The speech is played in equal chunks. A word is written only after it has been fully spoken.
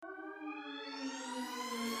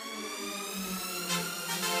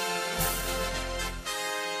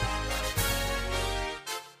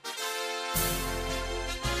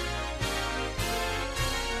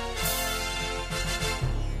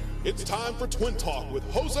It's time for Twin Talk with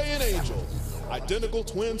Jose and Angel. Identical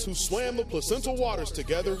twins who swam the placental waters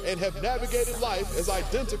together and have navigated life as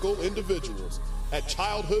identical individuals. At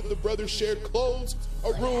childhood, the brothers shared clothes,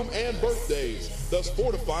 a room, and birthdays, thus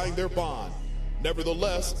fortifying their bond.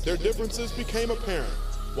 Nevertheless, their differences became apparent.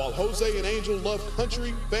 While Jose and Angel love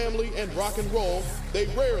country, family, and rock and roll, they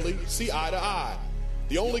rarely see eye to eye.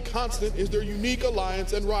 The only constant is their unique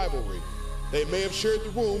alliance and rivalry. They may have shared the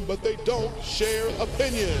room, but they don't share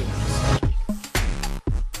opinions.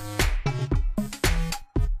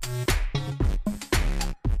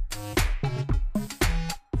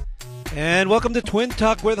 And welcome to Twin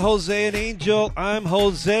Talk with Jose and Angel. I'm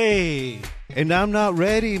Jose. And I'm not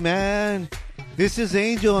ready, man. This is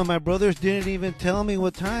Angel, and my brothers didn't even tell me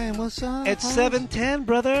what time. What's up? It's 7:10,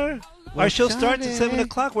 brother. Our show starts at 7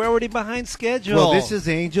 o'clock. We're already behind schedule. Well, this is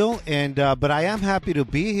Angel, and but I am happy to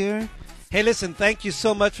be here. Hey, listen, thank you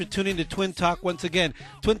so much for tuning to Twin Talk once again.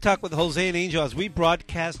 Twin Talk with Jose and Angel as we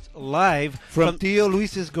broadcast live from Theo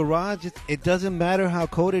Luis's garage. It doesn't matter how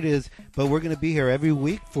cold it is, but we're going to be here every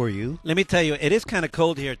week for you. Let me tell you, it is kind of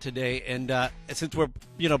cold here today, and since we're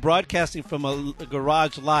broadcasting from a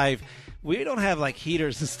garage live, we don't have like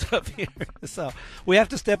heaters and stuff here, so we have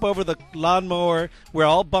to step over the lawnmower. We're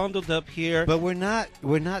all bundled up here, but we're not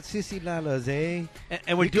sissy lalas, eh?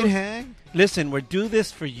 And we're doing hang. Listen, we're do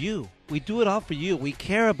this for you. We do it all for you. We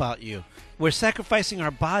care about you. We're sacrificing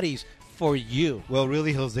our bodies for you. Well,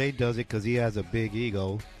 really, Jose does it because he has a big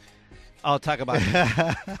ego. I'll talk about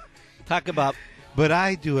it. But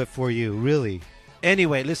I do it for you, really.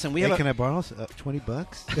 Anyway, listen, can I borrow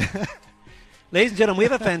 $20? Ladies and gentlemen, we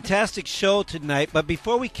have a fantastic show tonight, but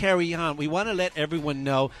before we carry on, we want to let everyone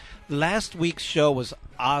know last week's show was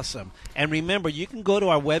awesome. And remember, you can go to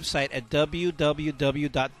our website at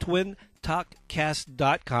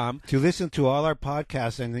www.twintalkcast.com to listen to all our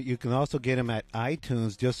podcasts, and you can also get them at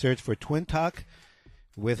iTunes. Just search for Twin Talk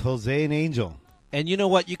with Jose and Angel. And you know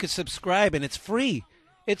what? You can subscribe, and it's free.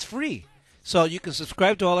 It's free. So you can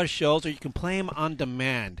subscribe to all our shows, or you can play them on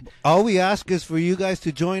demand. All we ask is for you guys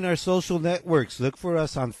to join our social networks. Look for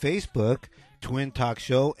us on Facebook, Twin Talk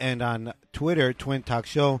Show, and on Twitter, Twin Talk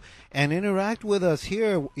Show, and interact with us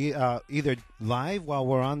here either live while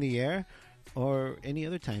we're on the air or any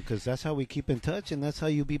other time, because that's how we keep in touch, and that's how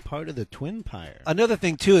you be part of the Twinpire. Another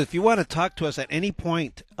thing, too, if you want to talk to us at any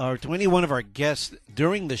point or to any one of our guests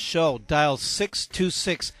during the show, dial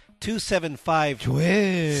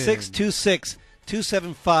 626-275-TWIN.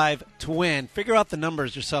 626-275-TWIN. Figure out the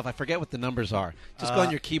numbers yourself. I forget what the numbers are. Just go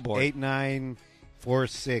on your keyboard.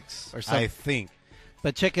 8946 or something. I think.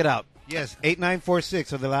 But check it out. Yes,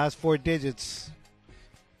 8946 are the last four digits.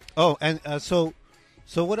 Oh, and so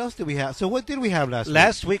what else did we have? So what did we have last week?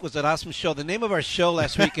 Last week was an awesome show. The name of our show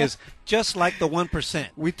last week is Just Like the 1%.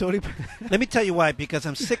 We totally... Let me tell you why, because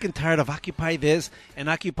I'm sick and tired of Occupy this and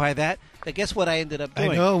Occupy that. But guess what I ended up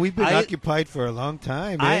doing? I know, we've been occupied for a long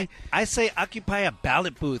time, eh? I say occupy a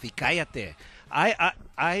ballot booth. Y cállate.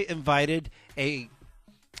 I invited a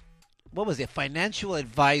financial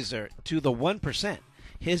advisor to the 1%.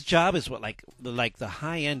 His job is like the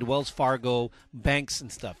high-end Wells Fargo banks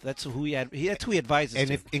and stuff. That's who he advises.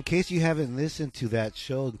 And in case you haven't listened to that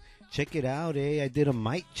show, check it out, eh? I did a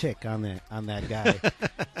mic check on that guy.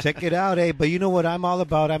 Check it out, eh? But you know what I'm all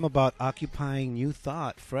about? I'm about occupying new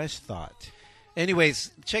thought, fresh thought.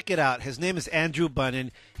 Anyways, check it out. His name is Andrew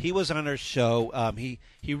Bunnan. He was on our show.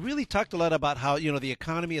 He really talked a lot about how the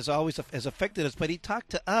economy has affected us, but he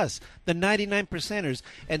talked to us, the 99%ers,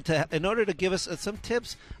 in order to give us some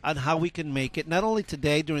tips on how we can make it not only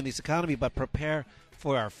today during this economy, but prepare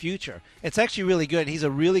for our future. It's actually really good. He's a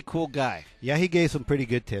really cool guy. Yeah, he gave some pretty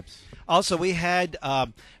good tips. Also, we had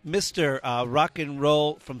Mr. Rock and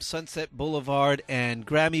Roll from Sunset Boulevard and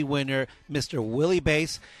Grammy winner Mr. Willie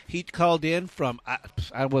Bass. He called in from,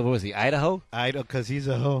 what was he, Idaho? Idaho, because he's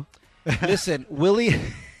a hoe. Listen, Willie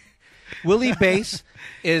Bass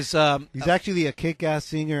is... he's actually a kick-ass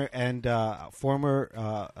singer and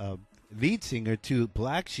former lead singer to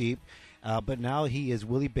Black Sheep. But now he is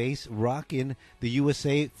Willie Bass rocking the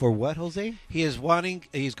USA for what, Jose? He's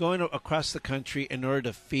going across the country in order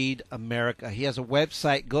to feed America. He has a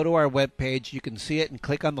website. Go to our webpage. You can see it and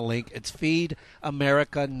click on the link. It's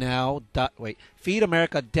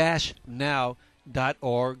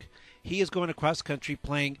feedamerica-now.org. He is going across the country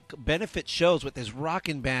playing benefit shows with his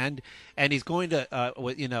rockin' band, and he's going to,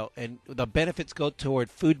 and the benefits go toward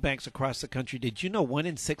food banks across the country. Did you know 1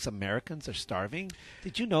 in 6 Americans are starving?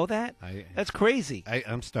 Did you know that? That's crazy.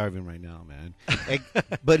 I'm starving right now, man.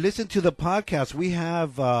 But listen to the podcast. We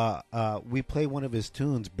have, we play one of his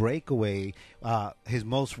tunes, Breakaway, his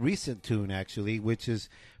most recent tune, actually, which is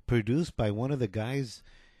produced by one of the guys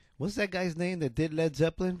what's that guy's name that did Led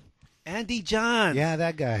Zeppelin? Andy Johns. Yeah,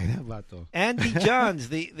 that guy. That vato. Andy Johns,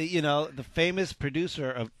 the the famous producer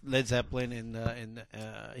of Led Zeppelin, and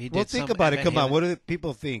he did. Well, think some about it. Van Come on, Halen. what do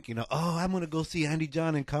people think? Oh, I'm gonna go see Andy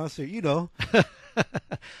John in concert.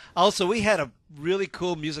 Also, we had a really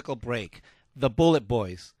cool musical break. The Bullet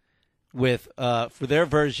Boys, with for their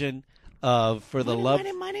version of For the Love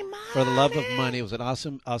of Money. It was an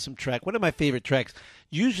awesome track. One of my favorite tracks.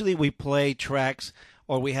 Usually we play tracks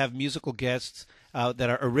or we have musical guests that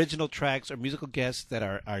are original tracks or musical guests that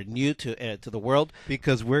are new to the world.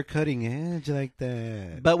 Because we're cutting edge like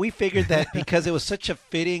that. But we figured that because it was such a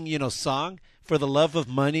fitting, song, For the Love of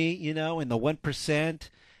Money, and the 1%,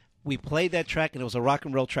 we played that track and it was a rock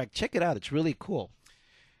and roll track. Check it out. It's really cool.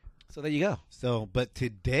 So there you go. But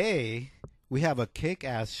today we have a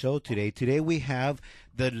kick-ass show today. Today we have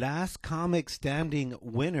the last comic standing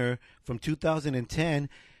winner from 2010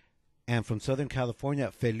 and from Southern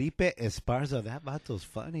California, Felipe Esparza. That vato's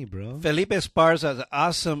funny, bro. Felipe Esparza is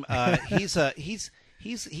awesome.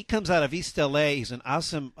 He comes out of East LA. He's an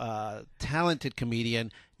awesome, talented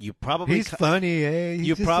comedian. He's funny, eh?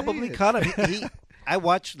 You probably caught him. I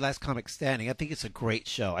watched Last Comic Standing. I think it's a great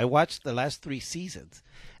show. I watched the last 3 seasons.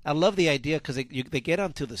 I love the idea because they get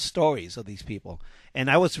onto the stories of these people, and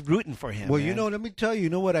I was rooting for him. Well, man. let me tell you. You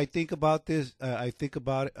know what I think about this? I think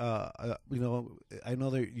about I know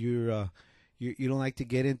that you don't like to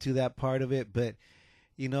get into that part of it, but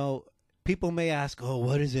people may ask, "Oh,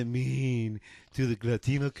 what does it mean to the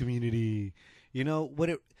Latino community?"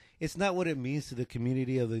 It's not what it means to the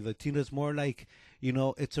community of the Latinos. More like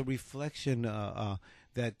it's a reflection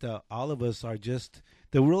that all of us are just.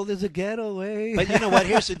 The world is a ghetto, eh? But you know what?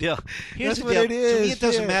 Here's the deal. Here's That's the what deal. it is. To me, it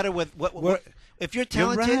doesn't matter what if you're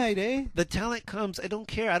talented. You're right, eh? The talent comes. I don't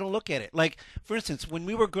care. I don't look at it. Like, for instance, when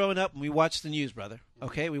we were growing up and we watched the news, brother.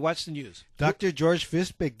 Okay, we watched the news. Dr. George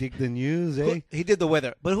Fispik did the news, eh? He did the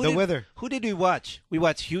weather. But weather. Who did we watch? We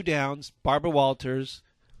watched Hugh Downs, Barbara Walters,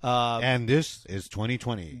 and this is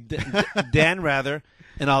 2020. Dan Rather,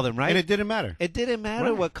 and all them, right? And it didn't matter. It didn't matter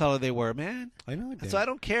Right. what color they were, man. I know it did. So I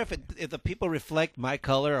don't care if the people reflect my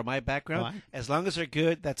color or my background. Right. As long as they're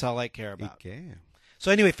good, that's all I care about. Okay.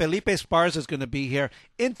 So anyway, Felipe Esparza is going to be here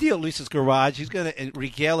in Theo Luis's garage. He's going to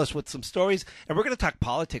regale us with some stories, and we're going to talk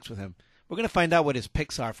politics with him. We're going to find out what his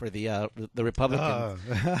picks are for the Republican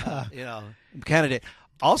candidate.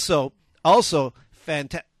 Also,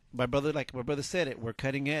 fantastic. My brother said it. We're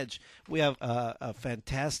cutting edge. We have a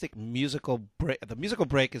fantastic musical break. The musical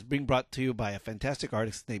break is being brought to you by a fantastic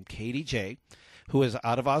artist named Katie J, who is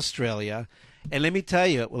out of Australia. And let me tell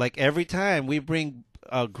you, like every time we bring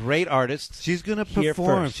great artists, She's gonna here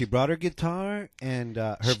perform. first. She brought her guitar and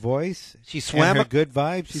her voice. She swam and her a- good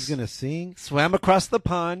vibes. She's gonna sing. swam across the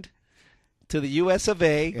pond to the U.S. of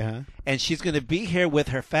A. Yeah. And she's going to be here with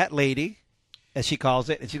her fat lady, as she calls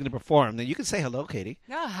it, and she's going to perform. Now, you can say hello, Katie.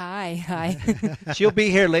 Oh, hi. She'll be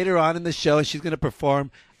here later on in the show, and she's going to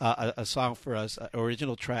perform a song for us, an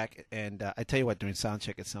original track. And I tell you what, during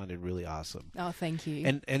soundcheck, it sounded really awesome. Oh, thank you.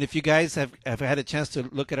 And if you guys have had a chance to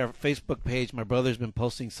look at our Facebook page, my brother's been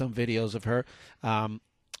posting some videos of her.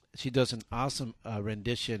 She does an awesome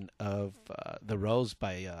rendition of The Rose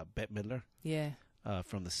by Bette Midler yeah.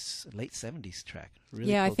 from the late 70s track.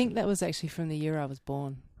 Really Yeah, I cool think tune. that was actually from the year I was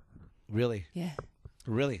born. Really? Yeah.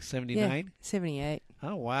 Really? Yeah. 79? 78.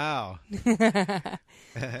 Oh, wow.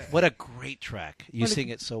 What a great track. You sing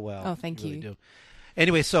it so well. Oh, thank really you. do.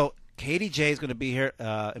 Anyway, so Katie J is going to be here.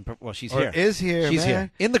 She's Or here. is here, She's man.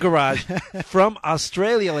 here in the garage from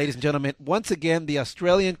Australia, ladies and gentlemen. Once again, the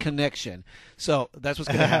Australian connection. So that's what's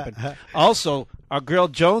going to happen. Also, our girl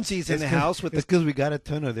Jonesy's in the house with It's the. because we got a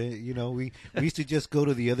ton of it. We used to just go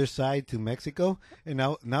to the other side to Mexico, and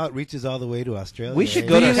now it reaches all the way to Australia. We should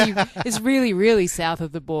go to- Really, it's really, really south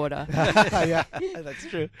of the border. Yeah. That's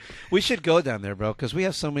true. We should go down there, bro, because we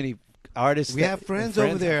have so many artists. We have friends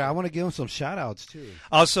over there. I want to give them some shout outs too.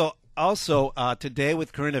 Also, today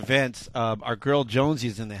with current events, our girl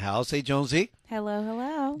Jonesy's in the house. Hey, Jonesy.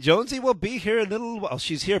 Hello. Jonesy will be here a little while.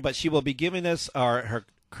 She's here, but she will be giving us her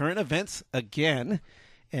current events again.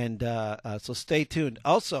 And so stay tuned.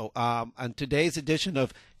 Also, on today's edition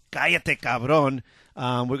of Cállate Cabrón,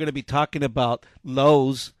 we're going to be talking about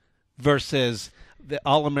Lowe's versus the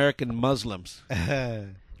All-American Muslims.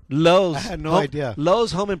 Lowe's. I had no idea.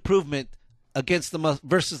 Lowe's Home Improvement against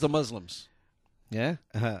versus the Muslims. Yeah?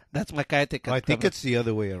 That's my Cállate Cabrón. I think it's the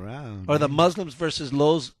other way around. Or the Muslims versus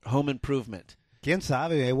Lowe's Home Improvement. Quien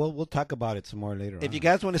sabe? Eh? We'll talk about it some more later. If you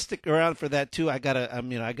guys want to stick around for that too, I got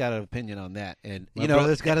an opinion on that. And My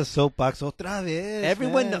brother's got a soapbox otra vez.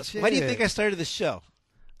 everyone man. knows. Why do you Shit. think I started the show?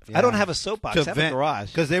 I don't have a soapbox. I have a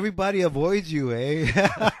garage. Because everybody avoids you,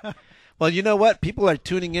 eh? Well, you know what? People are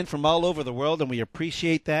tuning in from all over the world, and we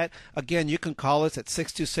appreciate that. Again, you can call us at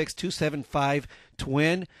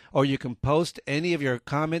 626-275-TWIN, or you can post any of your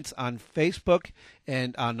comments on Facebook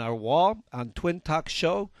and on our wall on Twin Talk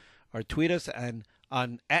Show, or tweet us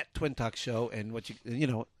on at Twin Talk Show. And what you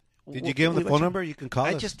know. Did you give them the phone number? You can call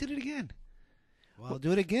us. I just did it again. Well,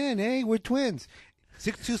 do it again, eh? We're twins.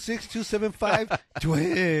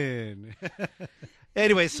 626-275-TWIN.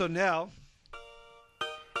 Anyway, so now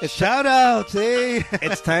It's shout outs, eh?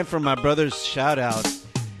 it's time for my brother's shout out.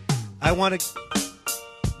 I want to.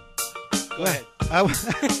 Go ahead.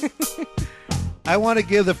 I want to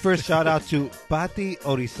give the first shout out to Pati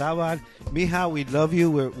Orizaban. Mija, we love you.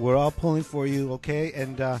 We're all pulling for you, okay?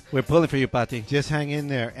 And We're pulling for you, Pati. just hang in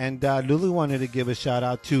there. And Lulu wanted to give a shout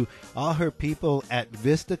out to all her people at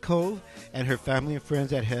Vista Cove and her family and friends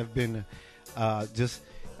that have been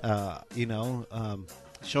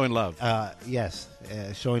Showing love.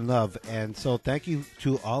 showing love. And so thank you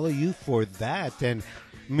to all of you for that. And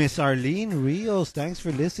Miss Arlene Rios, thanks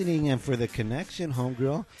for listening and for the connection,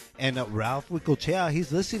 homegirl. And Ralph Wicochea,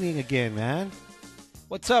 he's listening again, man.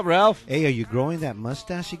 What's up, Ralph? Hey, are you growing that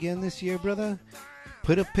mustache again this year, brother?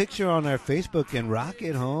 Put a picture on our Facebook and rock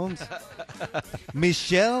it, Holmes.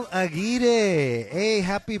 Michelle Aguirre, hey,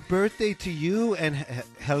 happy birthday to you and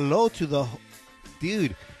hello to the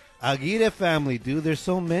dude. Aguirre family, dude. There's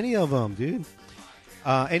so many of them, dude.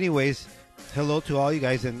 Anyways, hello to all you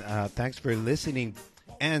guys, and thanks for listening.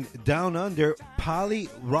 And down under, Polly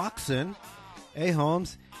Roxon. Hey,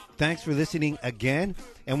 Holmes. Thanks for listening again.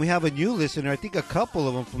 And we have a new listener, I think a couple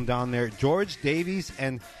of them from down there. George Davies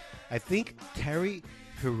and I think Terry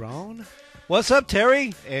Huron. What's up,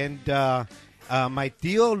 Terry? And my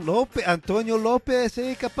tío López, Antonio López,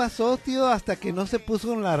 ¿qué pasó, tío? Hasta que no se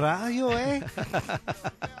puso en la radio, ¿eh?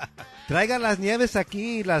 Traigan las nieves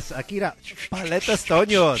aquí, aquí, Paletas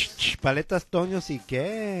Toños. Paletas Toños y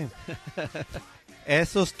qué.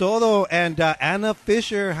 Eso es todo. And Anna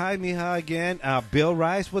Fisher, hi, mija, again. Bill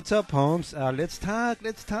Rice, what's up, Holmes? Let's talk.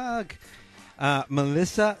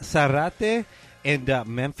 Melissa Zarate. And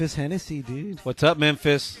Memphis Hennessy, dude. What's up,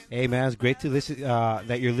 Memphis? Hey, man, it's great to listen.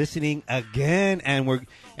 That you're listening again, and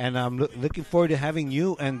I'm looking forward to having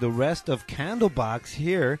you and the rest of Candlebox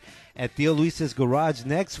here at Theo Luis's Garage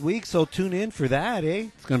next week. So tune in for that, eh?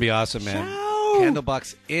 It's gonna be awesome, man. Ciao.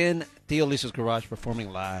 Candlebox in Theo Lisa's Garage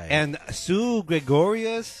performing live. And Sue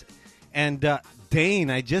Gregorius and Dane.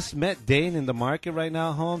 I just met Dane in the market right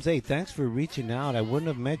now, Holmes. Hey, thanks for reaching out. I wouldn't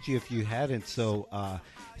have met you if you hadn't. So.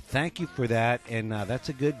 Thank you for that, and that's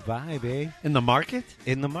a good vibe, eh? In the market?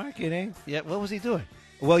 In the market, eh? Yeah, what was he doing?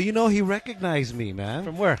 Well, he recognized me, man.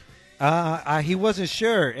 From where? He wasn't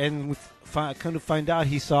sure, and come to find out,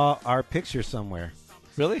 he saw our picture somewhere.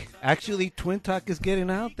 Really? Actually, Twin Talk is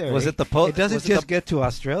getting out there. Was eh? it the post? It doesn't just get to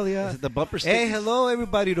Australia. Is it the bumper stickers? Hey, hello,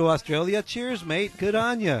 everybody to Australia. Cheers, mate. Good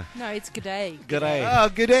on you. No, it's G'day. Good eye. Oh,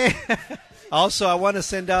 good day. Also, I want to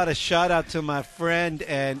send out a shout out to my friend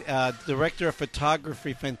and director of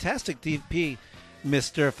photography, fantastic DP,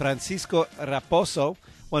 Mr. Francisco Raposo.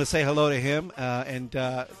 Want to say hello to him and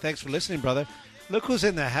thanks for listening, brother. Look who's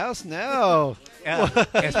in the house now.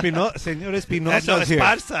 Señor Espinosa. No, here.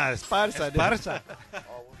 Esparza.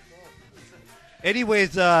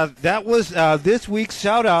 Anyways, that was this week's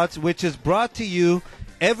shout-outs, which is brought to you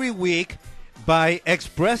every week by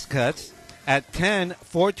Express Cuts at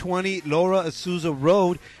 420 Laura Azusa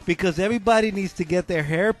Road, because everybody needs to get their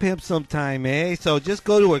hair pimped sometime, eh? So just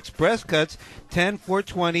go to Express Cuts,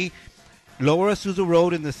 420 Laura Azusa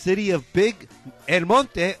Road in the city of Big El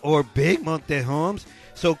Monte or Big Monte Homes.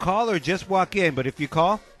 So call or just walk in. But if you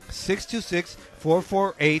call,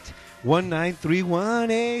 626-448-1931,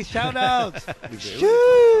 eh? Shout outs.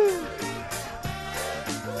 Shoo!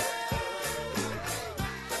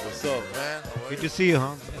 What's up, man? How are Good you? to see you,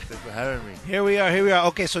 huh? Thanks for having me. Here we are.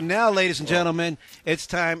 Okay, so now, ladies and gentlemen, it's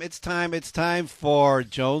time for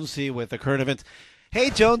Jonesy with the current events. Hey,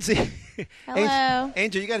 Jonesy. Hello.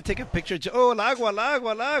 Angel, you got to take a picture. Oh, el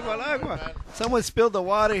agua. Someone spilled the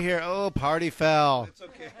water here. Oh, party foul. It's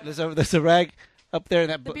okay. There's a rag up there in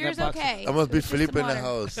that The beer's that box. okay. I must be It's just Felipe in the water.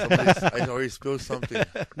 house. I already spilled something.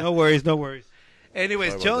 No worries.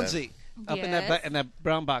 Anyways, Sorry about Jonesy, up Yes. in that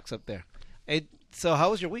brown box up there. Hey, so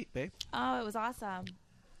how was your week, babe? Oh, it was awesome.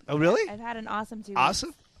 Oh, really? I've had an awesome 2 weeks.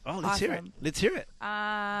 Awesome. Oh, let's hear it. Awesome. Let's hear it.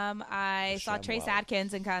 I saw Trace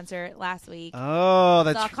Adkins in concert last week. Oh, Saw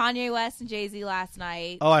that's. Kanye West and Jay-Z last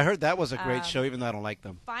night. Oh, I heard that was a great show, even though I don't like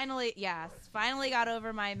them. Finally got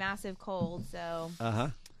over my massive cold, so Uh huh.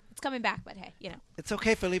 coming back, but hey, It's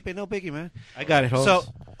okay, Felipe. No biggie, man. I got it, Holmes. So,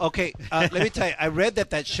 okay, let me tell you. I read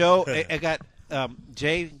that show. It got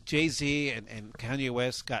Jay-Z and Kanye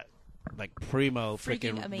West got like primo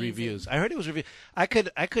Freaking freaking amazing. reviews. I heard it was reviewed. I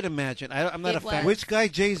could imagine. I'm not It a fan. was. Which guy,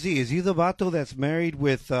 Jay-Z? Is he the vato that's married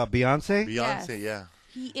with Beyonce? Beyonce, Yes. yeah.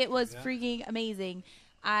 It was freaking amazing.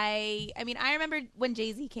 I mean, I remember when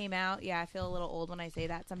Jay-Z came out. Yeah, I feel a little old when I say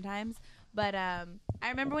that sometimes. But I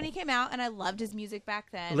remember when he came out, and I loved his music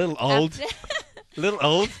back then. A little old. After- A little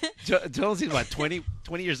old. Jonesy's what, 20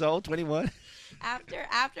 years old, 21?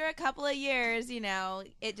 After a couple of years,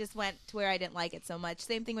 it just went to where I didn't like it so much.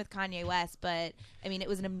 Same thing with Kanye West, but I mean, it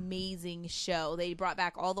was an amazing show. They brought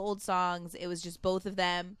back all the old songs. It was just both of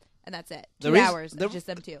them, and that's it. 2 hours of just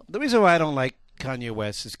them two. The reason why I don't like Kanye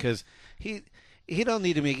West is because he don't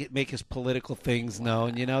need to make his political things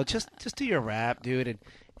known. Just do your rap, dude.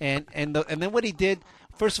 And then what he did.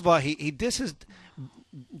 First of all, he disses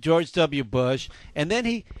George W. Bush, and then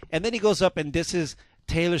he goes up and disses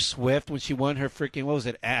Taylor Swift when she won her freaking, what was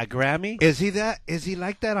it, a Grammy? Is he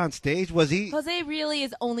like that on stage? Was he? Jose really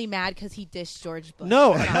is only mad because he dissed George Bush.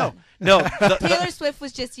 No. Taylor Swift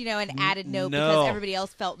was just, an added note because everybody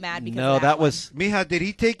else felt mad because No, of that one. was Mija, did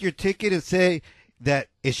he take your ticket and say that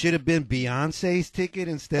it should have been Beyonce's ticket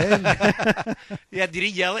instead? Yeah, did he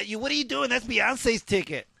yell at you? What are you doing? That's Beyonce's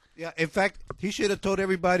ticket. Yeah, in fact, he should have told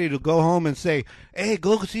everybody to go home and say, "Hey,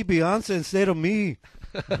 go see Beyonce instead of me."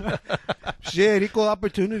 Shit, equal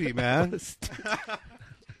opportunity, man.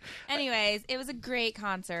 Anyways, it was a great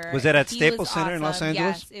concert. Was that at He Staples was Center in Los awesome.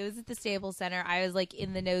 Angeles? Yes, it was at the Staples Center. I was like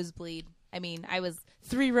in the nosebleed. I mean, I was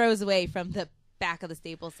 3 rows away from the back of the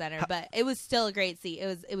Staples Center, but it was still a great seat.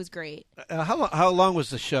 It was great. How long was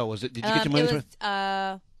the show? Was it? Did you get your money's It worth?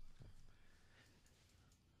 was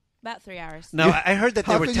about 3 hours. No, I heard that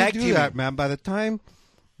they How were can tag you do teaming. that, man? By the time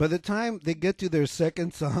they get to their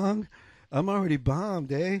second song, I'm already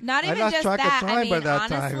bombed, eh? Not even I lost just track that. of time I mean, by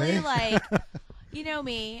that honestly, time, eh? like, you know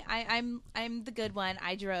me. I'm the good one.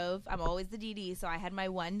 I drove. I'm always the DD, so I had my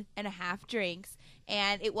 1.5 drinks,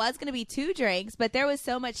 and it was going to be 2 drinks, but there was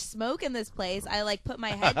so much smoke in this place. I like put my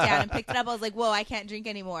head down and picked it up. I was like, "Whoa, I can't drink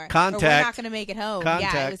anymore. Or Contact. we're not going to make it home." Yeah,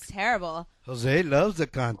 Contact. it was terrible Jose loves the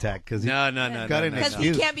contact because No. got an because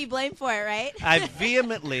excuse. he can't be blamed for it, right? I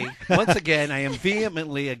vehemently, once again, I am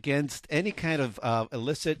vehemently against any kind of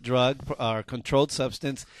illicit drug or controlled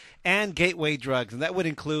substance and gateway drugs, and that would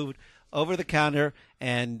include over-the-counter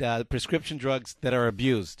and prescription drugs that are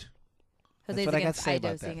abused. Jose's what I got to against say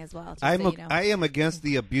about iDosing that. as well. Just I so you know. am against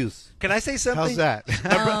the abuse. Can I say something? How's that?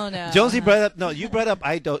 Oh no, Jonesy brought up. No, you brought up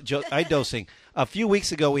iDosing. A few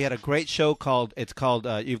weeks ago, we had a great show called. It's called.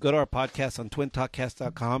 You go to our podcast on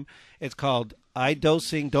twintalkcast.com. It's called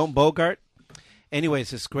iDosing. Don't Bogart. Anyways,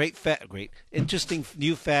 this great, interesting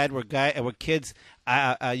new fad where kids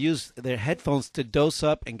use their headphones to dose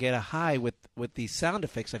up and get a high with these sound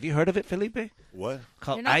effects. Have you heard of it, Felipe? What?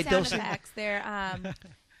 Called they're not sound iDosing. effects. They're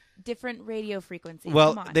different radio frequencies.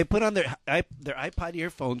 Well, Come on. they put on their iPod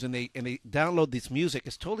earphones and they download this music.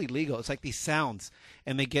 It's totally legal. It's like these sounds,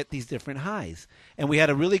 and they get these different highs. And we had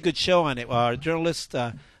a really good show on it. Our journalist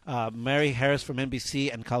Mary Harris from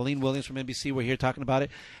NBC and Colleen Williams from NBC were here talking about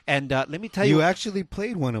it. And let me tell you, You actually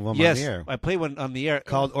played one of them yes, on the air. I played one on the air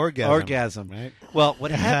Called Orgasm. Orgasm, right? Well,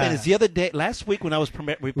 what happened is the other day, last week when I was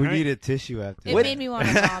We need a tissue after It that. made me want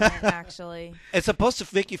to vomit, actually. it's supposed to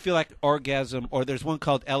make you feel like orgasm, or there's one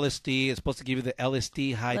called LSD. It's supposed to give you the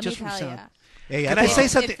LSD high Let just me from tell sound. you. Hey, Can I say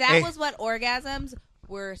something? If that Hey. was what orgasms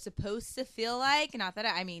were supposed to feel like, not that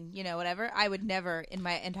I mean, whatever, I would never in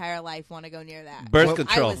my entire life want to go near that. Birth What-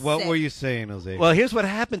 control. I was What sick. were you saying, Jose? Well, here's what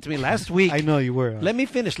happened to me last week. I know you were. Let me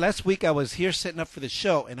finish. Last week I was here setting up for the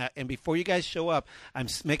show, and before you guys show up,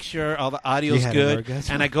 make sure all the audio's You had an good,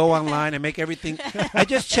 orgasm? and I go online and make everything. I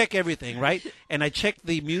just check everything, right? And I check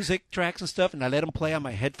the music tracks and stuff, and I let them play on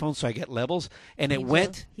my headphones so I get levels. And it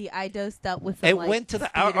went. I dosed up with some, It like, went to the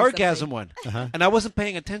speed or orgasm something. one, and I wasn't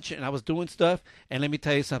paying attention, and I was doing stuff. And let me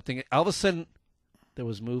tell you something. All of a sudden, there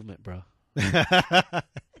was movement, bro. TMI!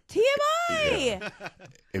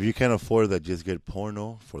 If you can't afford that, just get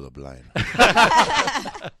porno for the blind.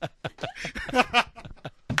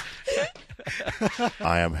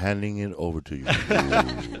 I am handing it over to you.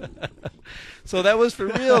 So that was for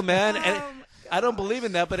real, man. And I don't believe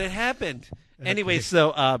in that, but it happened. Anyway,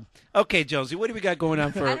 so okay, Jonesy, what do we got going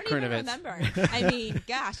on for I don't current even events? remember. I mean,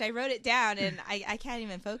 gosh, I wrote it down and I can't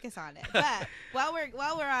even focus on it. But while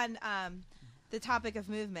we're on the topic of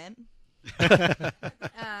movement,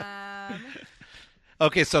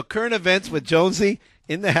 Okay, so current events with Jonesy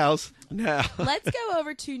in the house now. let's go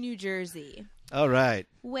over to New Jersey, All right.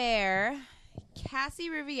 where Cassie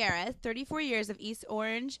Riviera, 34 years, of East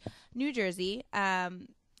Orange, New Jersey,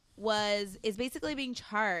 is basically being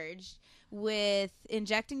charged with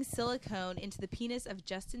injecting silicone into the penis of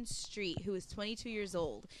Justin Street, who is 22 years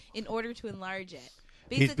old, in order to enlarge it.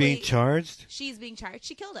 He's being charged? She's being charged.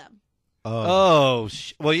 She killed him. Well,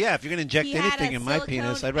 yeah, if you're going to inject He had anything a in my silicone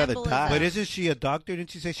penis, I'd rather embolism. die. But isn't she a doctor?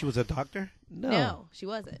 Didn't she say she was a doctor? No, she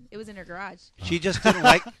wasn't. It was in her garage. She just didn't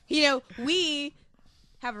like... We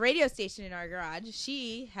have a radio station in our garage.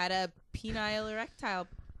 She had a penile erectile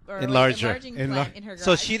or enlarging plant in her garage.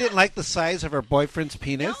 So she didn't like the size of her boyfriend's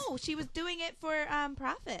penis? No, she was doing it for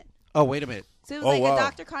profit. Oh, wait a minute. So it was a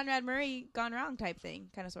Dr. Conrad Murray gone wrong type thing,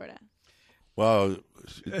 kind of, sort of. Well,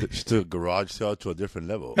 she took garage sale to a different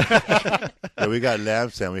level. Yeah, we got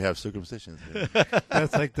lamps and we have circumcisions here.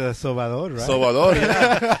 That's like the sobador, right? Sobador,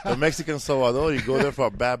 yeah. The Mexican sobador. You go there for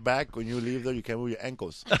a bad back. When you leave there, you can't move your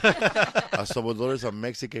ankles. A sobador is a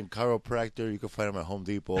Mexican chiropractor. You can find him at Home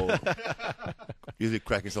Depot. Usually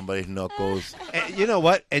cracking somebody's knuckles. And you know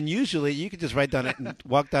what? And usually you could just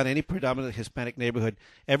walk down any predominantly Hispanic neighborhood.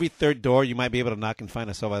 Every third door you might be able to knock and find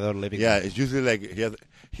a sobador living. Yeah, it's usually like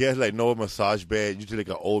he has like no massage bed. Usually like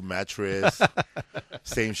an old mattress,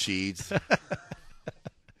 same sheets.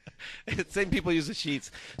 Same people use the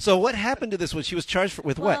sheets. So what happened to this one? She was charged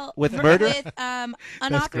with what? With murder? murder? With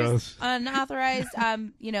unauthorized,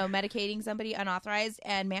 medicating somebody unauthorized,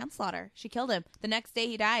 and manslaughter. She killed him. The next day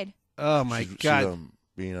he died. Oh my God!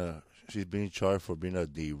 She's being charged for being a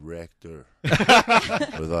director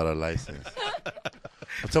without a license.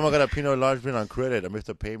 One time I got a penal enlargement on credit. I missed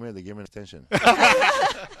a payment. They gave me an extension.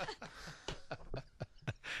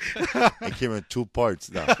 It came in 2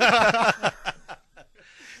 parts now.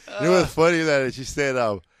 You know what's funny that she said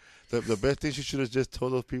the best thing she should have just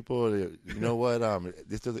told those people, you know what,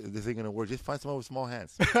 this ain't gonna work. Just find someone with small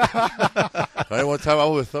hands. One time I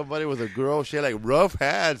was with somebody with a girl. She had like rough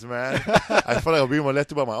hands, man. I felt like I was being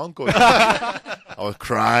molested by my uncle. I was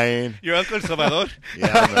crying. Your Uncle Salvador?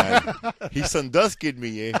 Yeah, man. He Sanduskied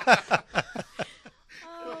me, eh?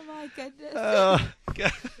 Oh my goodness. Oh,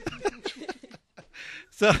 God.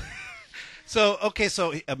 So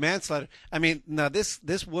a manslaughter. I mean, now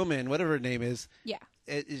this woman, whatever her name is, yeah.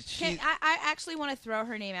 She, I actually want to throw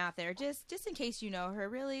her name out there, just in case you know her.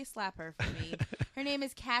 Really slap her for me. Her name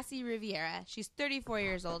is Cassie Riviera. She's 34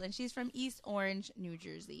 years old, and she's from East Orange, New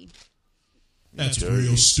Jersey. That's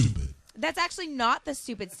real stupid. That's actually not the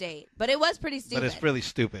stupid state, but it was pretty stupid. But it's really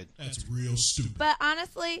stupid. That's real stupid. But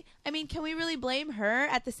honestly, I mean, can we really blame her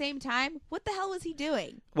at the same time? What the hell was he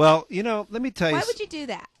doing? Well, let me tell you. Why would you do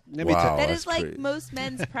that? Wow, that is like crazy. Most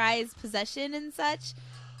men's prized possession and such.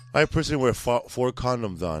 I personally wear 4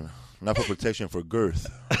 condoms on, not for protection, for girth.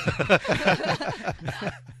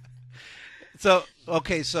 So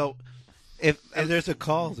if there's a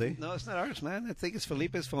call, see? No, it's not ours, man. I think it's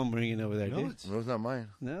Felipe's phone ringing over there, dude. No, it's not mine.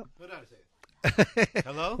 No. What did I say?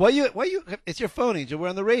 Hello? Why you? It's your phone, Angel. We're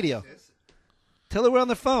on the radio. Tell her we're on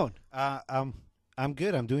the phone. I'm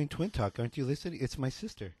good. I'm doing Twin Talk. Aren't you listening? It's my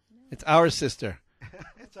sister. It's our sister.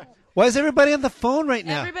 Why is everybody on the phone right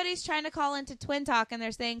now? Everybody's trying to call into Twin Talk, and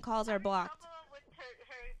they're saying calls are blocked. With her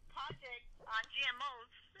project on GMOs,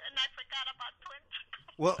 and I forgot about Twin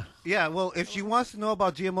Talk. Well, yeah. Well, if she wants to know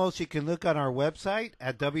about GMOs, she can look on our website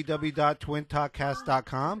at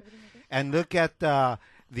www.twintalkcast.com and look at the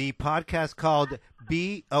podcast called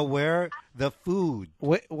 "Be Aware the Food."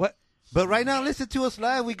 What? But right now, listen to us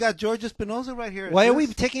live. We got George Espinosa right here. Why are we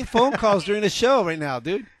taking phone calls during the show right now,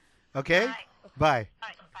 dude? Okay. Bye.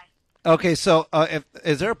 Okay, so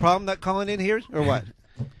is there a problem not calling in here or what?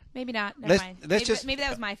 Maybe not. Never mind. Maybe that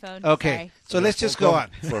was my phone. Okay, Sorry. so let's just go on.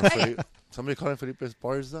 Somebody calling Felipe's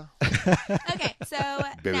Barza? Okay, so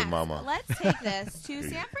Baby next, mama. let's take this to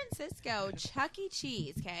San Francisco, Chuck E.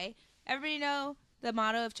 Cheese, okay? Everybody know the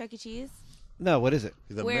motto of Chuck E. Cheese? No, what is it?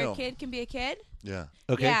 Where a kid can be a kid? Yeah.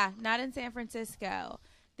 Okay. Yeah, not in San Francisco.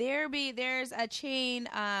 There's a chain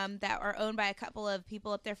that are owned by a couple of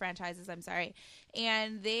people up their franchises, I'm sorry.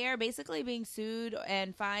 And they are basically being sued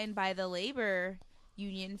and fined by the labor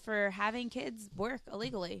union for having kids work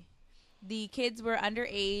illegally. The kids were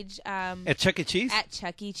underage. At Chuck E. Cheese? At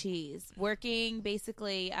Chuck E. Cheese. Working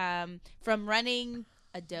basically from running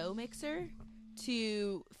a dough mixer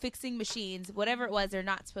to fixing machines. Whatever it was, they're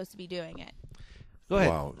not supposed to be doing it. Go ahead.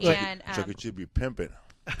 Wow. And, Chuck E. Cheese be pimping.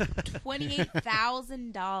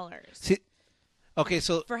 $28,000. Okay,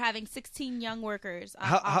 so for having 16 young workers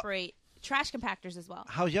operate trash compactors as well.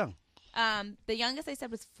 How young? The youngest I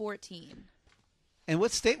said was 14. And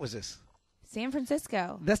what state was this? San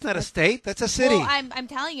Francisco. That's not a state. That's a city. Well, I'm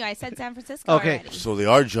telling you, I said San Francisco okay. already. So there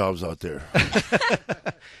are jobs out there.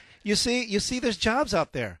 You see, there's jobs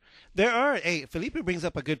out there. There are. Hey, Felipe brings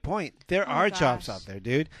up a good point. There Oh, are gosh. jobs out there,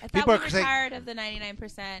 dude. I thought People we are were saying, tired of the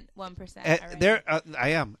 99%, 1% already. there. I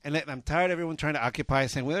am, and I'm tired of everyone trying to occupy,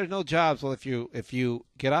 saying, "Well, there's no jobs." Well, if you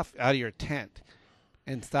get out of your tent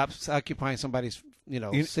and stop occupying somebody's,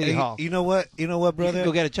 city hall, You know what? You know what, you can brother?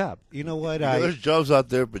 go get a job. You know what? There's jobs out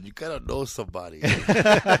there, but you gotta know somebody. You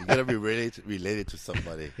gotta be related to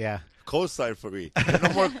somebody. Yeah. Co-sign for me.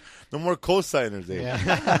 No more co-signers there.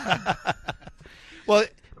 Yeah. Well,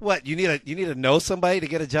 what you need to know somebody to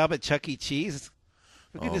get a job at Chuck E. Cheese?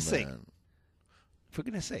 For Oh, goodness sake! man. For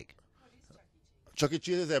goodness sake! Chuck E.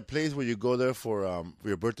 Cheese is that place where you go there for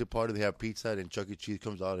your birthday party. They have pizza, and Chuck E. Cheese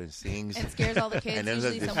comes out and sings. and scares all the kids. And then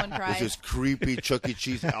Usually there's someone this cries. creepy Chuck E.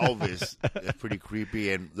 Cheese Elvis. That's pretty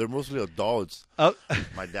creepy, and they're mostly adults. Oh,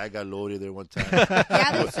 My dad got loaded there one time.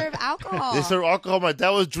 Yeah, they serve alcohol. They serve alcohol. My dad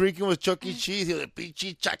was drinking with Chuck E. Cheese. He was like,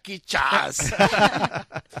 "Peachy Chuck E. Cheese." I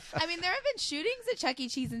mean, there have been shootings at Chuck E.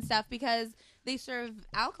 Cheese and stuff because they serve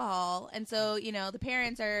alcohol, and so the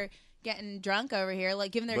parents are getting drunk over here,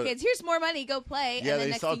 like giving their But- kids, "Here's more money, go play." Yeah, and then they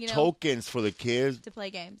next saw thing you know, tokens for the kids. to play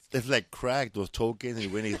games. It's like crack, those tokens, and you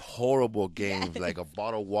win these horrible games. Like a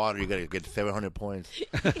bottle of water, you got to get 700 points.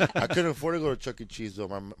 I couldn't afford to go to Chuck E. Cheese, though.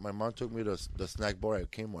 My mom took me to the snack bar at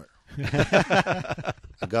Kmart.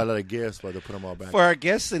 I got a lot of gifts, but they put them all back. for our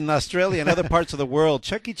guests in Australia and other parts of the world,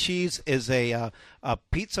 Chuck E. Cheese is a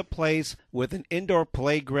pizza place with an indoor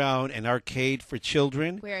playground and arcade for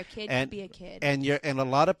children, Where a kid and can be a kid. and a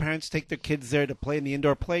lot of parents take their kids there to play in the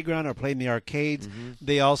indoor playground or play in the arcades.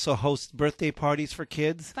 They also host birthday parties for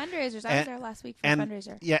kids. Fundraisers. I was And- there last week for and a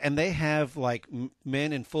fundraiser. yeah, and they have like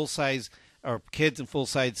men in full size or kids in full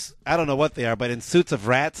size. I don't know what they are, but in suits of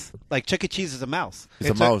rats. Like Chuck E. Cheese is a mouse. It's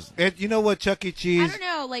a mouse. You know what, Chuck E. I Cheese? don't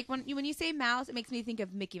know. Like when you say mouse, it makes me think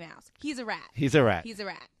of Mickey Mouse. He's a rat. He's a rat. He's a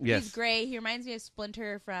rat. Yes. He's gray. He reminds me of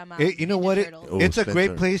Splinter from. You know Ninja what? Turtles. Oh, It's a great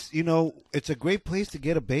Spencer. place. It's a great place to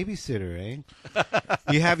get a babysitter, eh?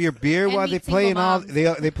 You have your beer And while they meet play single and all.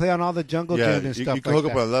 moms. They play on all the jungle Yeah, gym and you stuff can like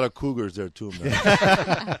hook up that. a lot of cougars there, too, man.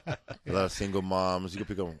 A lot of single moms. You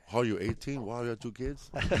can pick up, how are you, 18? Wow, you have 2 kids?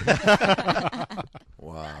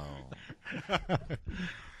 Wow.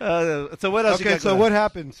 So what else? you Okay, got so going what on?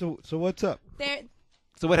 happened? So what's up?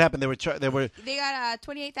 So what happened? They were They got a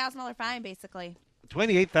 $28,000 fine, basically.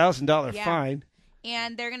 $28,000 Yeah. fine.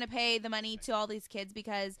 And they're going to pay the money to all these kids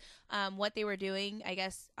because what they were doing, I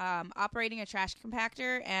guess, operating a trash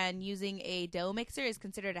compactor and using a dough mixer is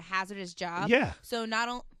considered a hazardous job. Yeah. So not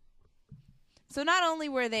only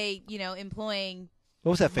were they, employing,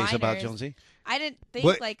 What was that face about, minors. Jonesy? I didn't think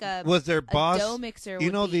What- like a was their a boss? dough mixer. You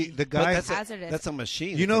would know be, the But guy. that's hazardous. that's a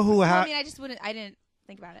machine. You know who? Well, Ha- I mean, I didn't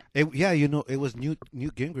think about it. yeah, it was Newt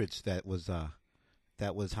Gingrich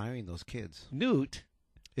that was hiring those kids. Newt.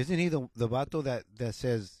 Isn't he the vato that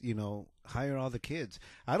says hire all the kids?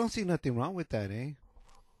 I don't see nothing wrong with that, eh?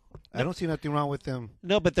 I don't see nothing wrong with them.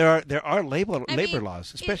 No, but there are labor I mean,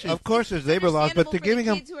 laws, especially. Of course there's labor laws, but understandable they're for giving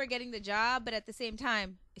the them- kids who are getting the job, but at the same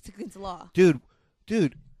time, it's against the law.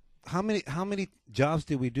 Dude, how many jobs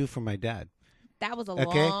did we do for my dad? That was a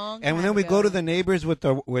Okay, long and time then we go ago. to the neighbors with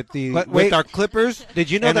But with wait, our clippers. did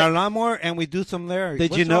you know and that- our lawnmower, and we do some there. Did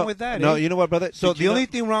What's you know wrong with that? No, eh? you know what, brother? So Did the you only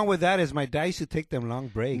know- thing wrong with that is my dad used to take them long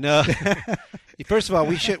breaks. No. First of all,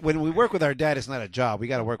 when we work with our dad, it's not a job. We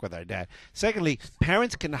got to work with our dad. Secondly,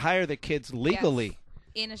 parents can hire their kids legally.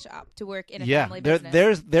 in a shop to work in a Yeah, family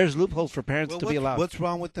business. there's loopholes for parents Well, to be allowed. what's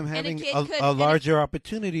wrong with them And a having kid a, could- a and a- larger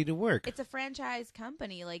opportunity to work? It's a franchise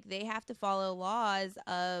company. Like they have to follow laws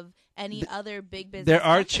of any other big business. There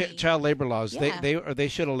are company. child labor laws. Yeah. They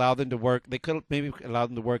should allow them to work. They could maybe allow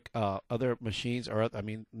them to work other machines or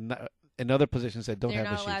in other positions that don't They're have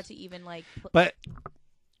not machines. allowed to even like. But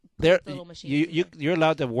there, little machines you're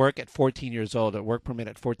allowed to work at 14 years old. A work permit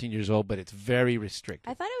at 14 years old, but it's very restricted.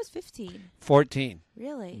 I thought it was 15. 14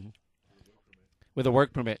 Really? with a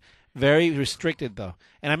work permit, very restricted though.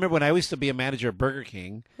 And I remember when I used to be a manager at Burger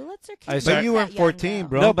King. Who lets their I kids? saw- But you that weren't young, 14, though?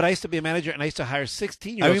 bro. No, but I used to be a manager, and I used to hire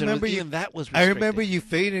 16-year-olds. I remember and you- even that was I restricted. remember you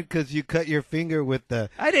fainted because you cut your finger with the.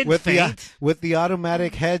 I didn't with faint. with the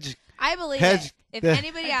automatic hedge. I believe Hedge- it. If the-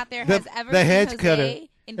 anybody out there the- has ever the seen hedge Jose cutter.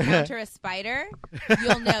 encounter a spider,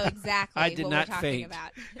 you'll know exactly I did what not we're talking faint.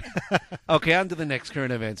 about. Okay, on to the next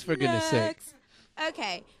current events. For goodness sake. Next.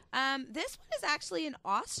 Okay. This one is actually in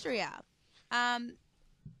Austria.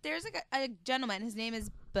 There's a gentleman. His name is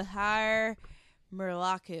Bahar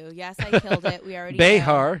Merlaku. Yes, I killed it. We already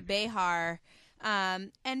Behar. know. Behar.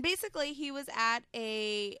 And basically, he was at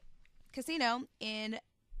a casino in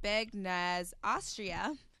Begnaz,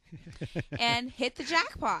 Austria, and hit the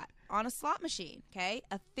jackpot on a slot machine. Okay,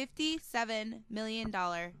 a $57 million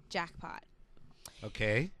jackpot.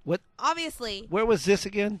 Okay. What? Obviously, Where was this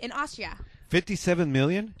again? in Austria. 57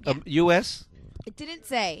 million? U.S. It didn't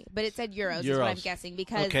say, but it said euros. Is what I'm Euros. guessing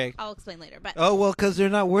because Okay. I'll explain later. But Oh, well, because they're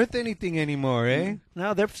not worth anything anymore, eh?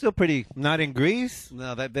 No, they're still pretty. Not in Greece?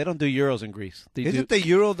 No, they don't do euros in Greece. They Isn't do, the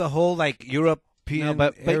euro the whole, like, European no,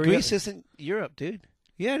 but area? Greece isn't Europe, dude.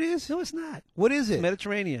 Yeah, it is. No, it's not. What is It's it?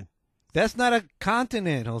 Mediterranean. That's not a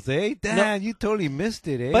continent, Jose. Damn, you totally missed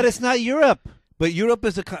it, eh? But it's not Europe. But Europe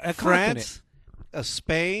is a continent. France,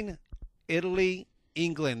 Spain, Italy,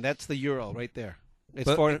 England. That's the euro right there. It's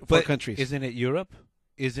But- four but countries. Isn't it Europe?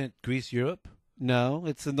 Isn't Greece Europe? No,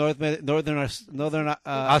 it's the northern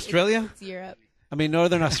Australia? it's Europe. I mean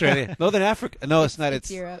northern Australia, northern Africa. No, it's not. It's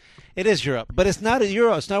Europe. It is Europe, but it's not a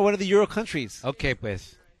euro. It's not one of the euro countries. Okay,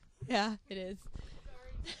 pues. Yeah, it is.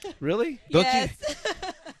 Really? Don't yes.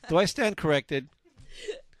 Do I stand corrected?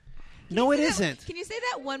 No, it isn't. Can you say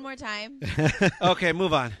that one more time? Okay,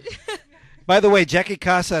 move on. By the way, Jackie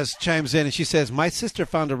Casas chimes in and she says, "My sister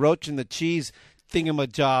found a roach in the cheese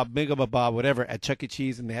thingamabob, whatever, at Chuck E.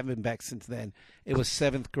 Cheese, and they haven't been back since then. It was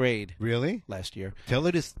 7th grade Really? last year. Tell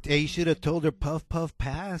her to stay. You should have told her puff, puff,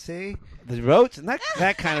 pass, eh? The roach? Not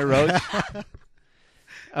that kind of roach.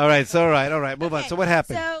 All right, so all right. Move on. Okay, So what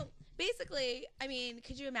happened? So basically, I mean,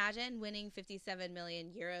 could you imagine winning 57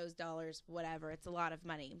 million euros, dollars, whatever? It's a lot of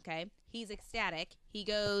money, okay? He's ecstatic. He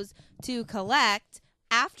goes to collect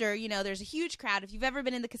after, there's a huge crowd. If you've ever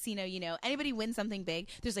been in the casino, anybody wins something big,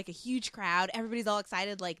 there's like a huge crowd. Everybody's all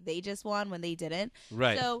excited like they just won when they didn't.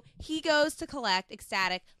 Right. So he goes to collect,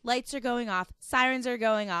 ecstatic. Lights are going off. Sirens are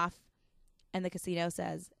going off. And the casino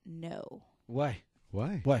says no. Why?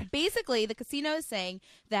 Why? Why? Basically, the casino is saying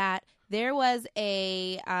that there was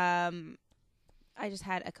a I just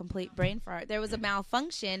had a complete brain fart. There was a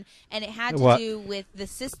malfunction, and it had to What? do with the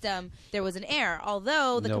system. There was an error.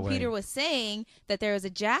 Although the No computer way. was saying that there was a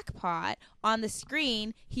jackpot on the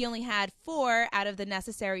screen, he only had 4 out of the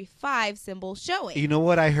necessary 5 symbols showing. You know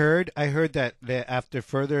what I heard? I heard that after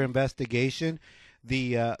further investigation,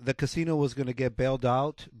 the casino was going to get bailed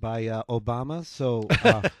out by Obama. So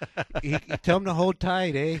tell him to hold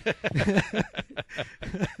tight, eh?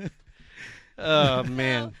 Oh,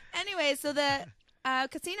 man. So, anyway, so the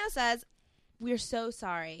casino says, we're so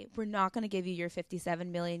sorry. We're not going to give you your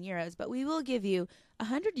 57 million euros, but we will give you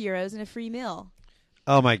 100 euros and a free meal.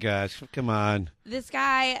 Oh, my gosh. Come on. This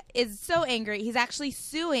guy is so angry. He's actually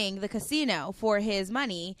suing the casino for his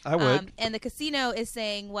money. I would. And the casino is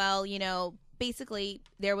saying, well, basically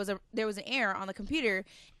there was an error on the computer,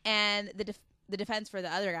 and the defense for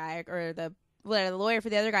the other guy, or the lawyer for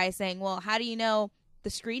the other guy, is saying, well, how do you know the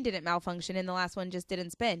screen didn't malfunction and the last one just didn't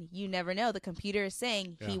spin? You never know. The computer is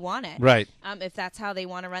saying he won it. Right. If that's how they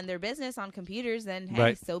want to run their business on computers, then hey,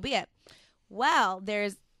 Right. so be it. Well,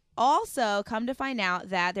 there's also come to find out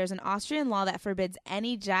that there's an Austrian law that forbids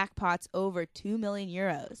any jackpots over 2 million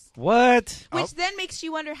euros. What? Which then makes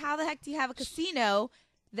you wonder, how the heck do you have a casino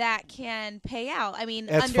that can pay out? I mean,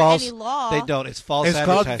 It's under false. any law, They don't. It's false It's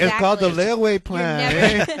called advertising. the railway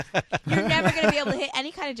plan. you're never going to be able to hit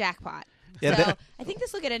any kind of jackpot. Yeah, so that- I think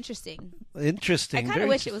this will get interesting. Interesting. I kind Very of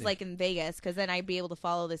wish it was interesting. like in Vegas, because then I'd be able to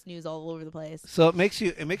follow this news all over the place. So it makes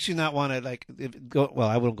you not want to go. Well,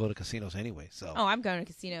 I wouldn't go to casinos anyway. So Oh, I'm going to a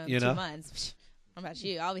casino in You 2 know? months. How about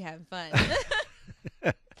you? I'll be having fun.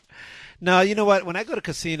 no, you know what? When I go to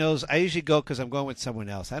casinos, I usually go because I'm going with someone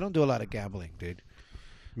else. I don't do a lot of gambling, dude.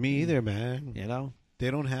 Me either, man. You know. They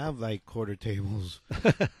don't have like quarter tables,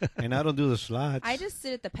 and I don't do the slots. I just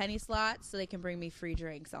sit at the penny slots so they can bring me free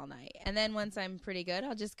drinks all night. And then once I'm pretty good,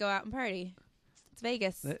 I'll just go out and party. It's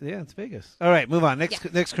Vegas. Yeah, it's Vegas. All right, move on. Next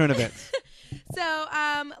current events. So,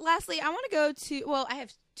 lastly, I want to go to, well, I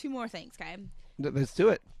have 2 more things, okay? Let's do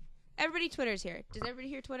it. Everybody Twitter's here. Does everybody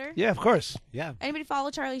hear Twitter? Yeah, of course. Yeah. Anybody follow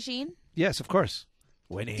Charlie Sheen? Yes, of course.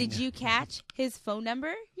 Winning. Did you catch his phone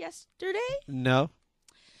number yesterday? No.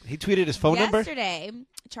 He tweeted his phone number. Yesterday,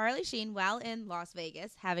 Charlie Sheen, while in Las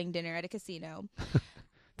Vegas having dinner at a casino,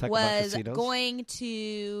 Talk about was casinos. going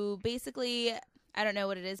to basically, I don't know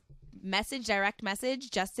what it is, direct message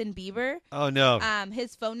Justin Bieber Oh no.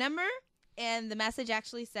 his phone number, and the message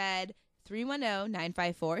actually said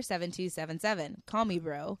 310-954-7277. Call me,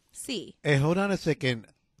 bro. See. Hey, hold on a second.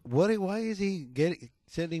 Why is he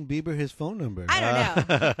sending Bieber his phone number? I don't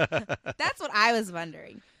know. That's what I was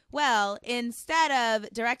wondering. Well, instead of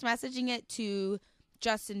direct messaging it to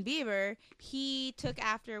Justin Bieber, he took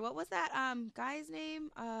after, what was that guy's name?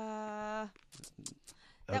 That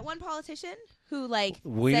one politician who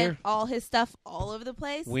Wiener? sent all his stuff all over the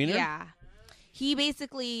place. Wiener? Yeah. He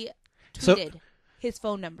basically So- tweeted his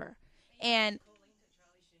phone number. And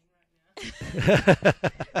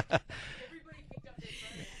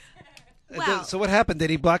Well- so what happened? Did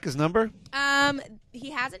he block his number?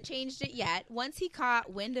 He hasn't changed it yet. Once he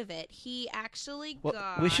caught wind of it, he actually Well,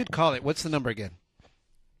 got we should call it. What's the number again?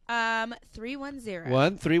 310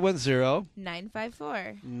 1310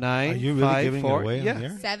 954 954. Are you really giving it away on Yeah. the air?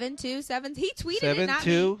 727. He tweeted it, Seven not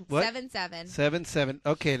two me. what? 77. 77.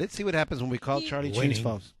 Okay, let's see what happens when we call He- Charlie Winning. Chu's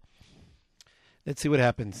phone. Let's see what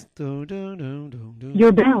happens. Do, do, do, do, do.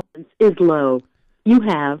 Your balance is low. You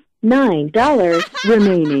have $9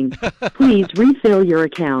 remaining. Please refill your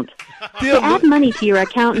account. To add money to your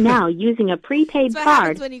account now using a prepaid That's what card,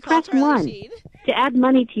 happens when you call press Charlie 1. Sheen. To add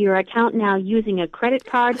money to your account now using a credit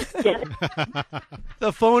card, debit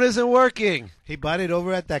The phone isn't working. He bought it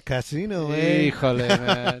over at that casino. Eh? Híjole,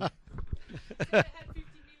 man.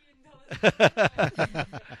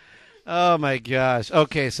 Oh, my gosh.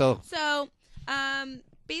 Okay, so So,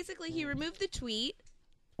 basically, he removed the tweet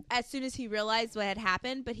as soon as he realized what had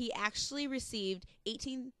happened, but he actually received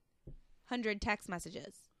 1,800 text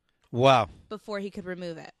messages wow. before he could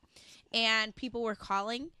remove it. And people were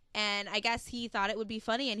calling, and I guess he thought it would be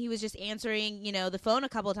funny, and he was just answering, the phone a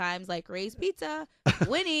couple times, like, Ray's Pizza,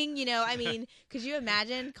 winning, I mean, could you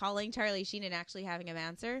imagine calling Charlie Sheen and actually having him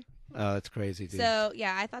answer? Oh, that's crazy, dude. So,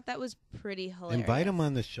 yeah, I thought that was pretty hilarious. Invite him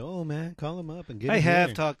on the show, man. Call him up and get I him have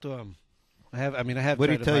here. talked to him. I have. What did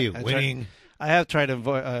he tried to tell you? I tried- Winning. I have tried to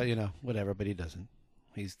avoid, whatever, but he doesn't.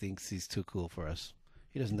 He thinks he's too cool for us.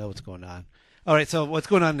 He doesn't know what's going on. All right, so what's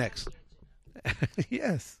going on next?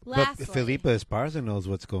 Yes. But Lastly, Felipe Esparza knows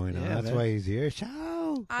what's going on. Yeah, That's man. why he's here.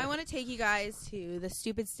 Ciao. I want to take you guys to the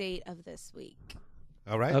stupid state of this week.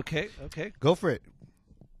 All right. Okay. Go for it.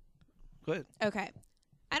 Good. Okay.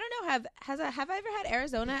 I don't know. Have I ever had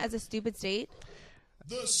Arizona as a stupid state?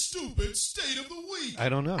 The stupid state of the week. I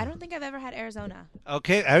don't know. I don't think I've ever had Arizona.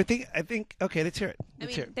 Okay. I think. Okay. Let's hear it. I Let's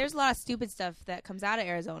mean, hear it. there's a lot of stupid stuff that comes out of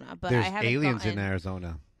Arizona, but There's I haven't aliens gotten... in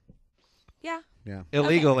Arizona. Yeah. Yeah.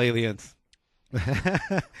 Illegal aliens.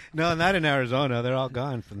 No, not in Arizona. They're all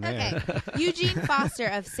gone from there. Okay. Eugene Foster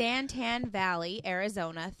of Santan Valley,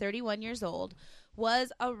 Arizona, 31 years old,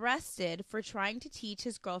 was arrested for trying to teach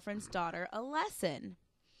his girlfriend's daughter a lesson.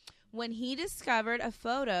 When he discovered a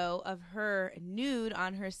photo of her nude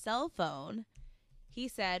on her cell phone, he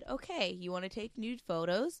said, okay, you want to take nude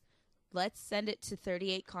photos? Let's send it to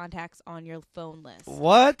 38 contacts on your phone list.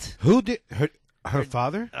 What? Who did her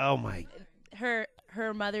father? Oh my.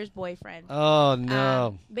 Her mother's boyfriend. Oh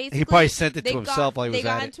no. Basically, He probably sent it to they himself while he was They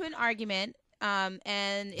got at it. into an argument, and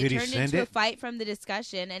it Did he turned send into a it? fight from the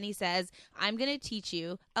discussion. And he says, "I'm going to teach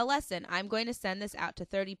you a lesson. I'm going to send this out to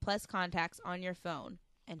 30 plus contacts on your phone."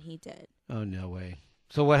 And he did. Oh no way.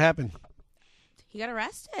 So what happened? He got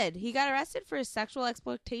arrested. He got arrested for sexual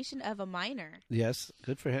exploitation of a minor. Yes.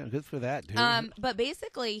 Good for him. Good for that, dude. But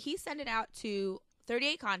basically, he sent it out to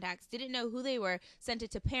 38 contacts, didn't know who they were, sent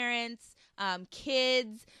it to parents,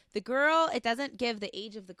 kids. The girl, it doesn't give the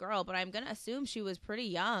age of the girl, but I'm going to assume she was pretty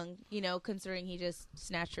young, considering he just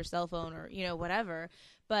snatched her cell phone or, whatever.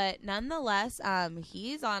 But nonetheless,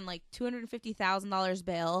 he's on like $250,000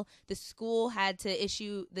 bail. The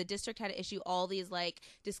district had to issue all these like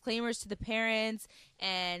disclaimers to the parents,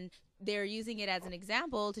 and they're using it as an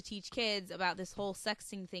example to teach kids about this whole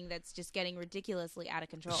sexting thing that's just getting ridiculously out of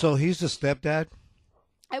control. So he's the stepdad.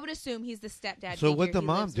 I would assume he's the stepdad. So what'd figure. the He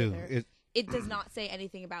mom lives with do? her. It does not say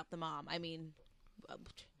anything about the mom. I mean,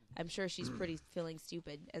 I'm sure she's pretty feeling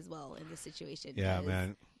stupid as well in this situation. Yeah, 'cause-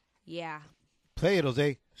 man. Yeah. Play it,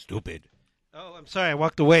 Jose. Stupid. Oh, I'm sorry. I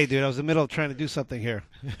walked away, dude. I was in the middle of trying to do something here.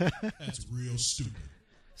 That's real stupid.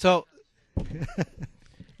 So,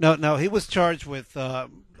 no, he was charged with, I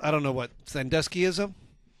don't know what, Sanduskyism?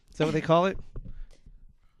 Is that what they call it?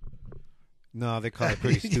 No, they call it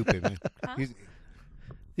pretty stupid, man. He's-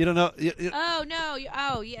 You don't know? Oh no!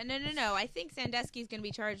 Yeah, no! I think Sandusky's going to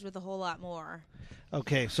be charged with a whole lot more.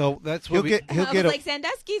 Okay, so that's what he'll I get was like,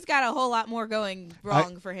 Sandusky's got a whole lot more going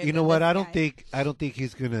wrong for him. You know than what? this I guy. don't think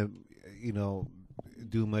he's gonna,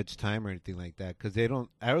 do much time or anything like that because they don't.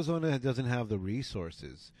 Arizona doesn't have the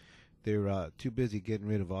resources. They're too busy getting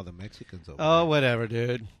rid of all the Mexicans over Oh, there. whatever,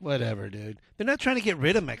 dude. Whatever, dude. They're not trying to get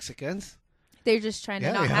rid of Mexicans. They're just trying to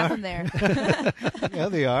Yeah, not they have are. him there. Yeah,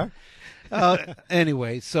 they are.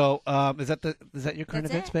 Anyway, so is that your current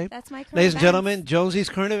That's events, it. babe? That's my current Ladies and events. gentlemen, Jonesy's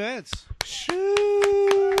current events.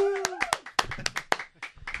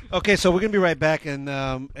 Okay, so we're gonna be right back, and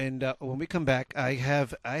when we come back, I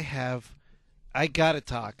gotta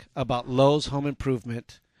talk about Lowe's Home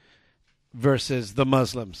Improvement versus the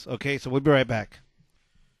Muslims. Okay, so we'll be right back.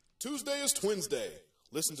 Tuesday is Twins Day.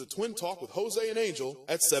 Listen to Twin Talk with Jose and Angel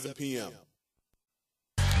at 7 p.m.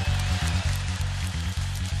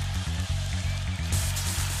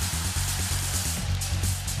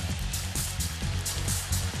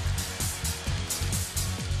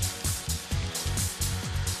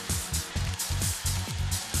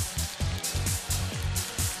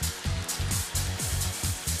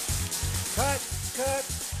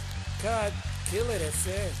 Cut. Kill it,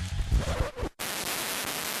 ese.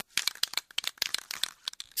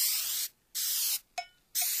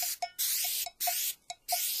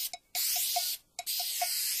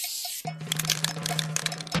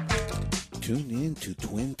 Tune in to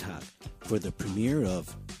Twin Talk for the premiere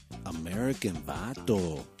of American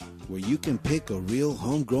Vato, where you can pick a real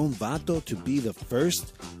homegrown vato to be the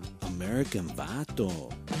first American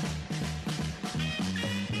Vato.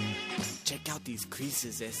 Check out these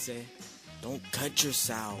creases, ese. Don't cut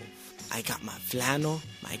yourself. I got my flannel,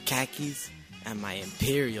 my khakis, and my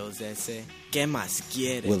Imperials, ese. ¿Qué más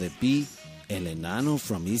quieres? Will it be El Enano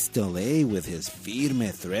from East LA with his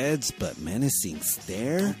firme threads but menacing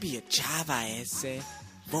stare? Don't be a chava, ese.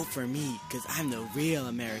 Vote for me, because I'm the real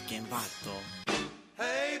American vato.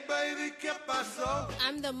 Hey, baby, ¿qué pasó?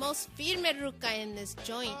 I'm the most firme ruca in this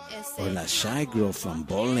joint, ese. Or La Shy Girl from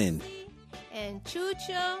Bowling? And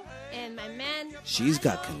Chucho, and my man. She's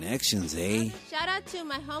got connections, eh? Shout out to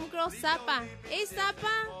my homegirl, Sapa. Hey,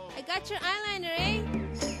 Sapa, I got your eyeliner, eh?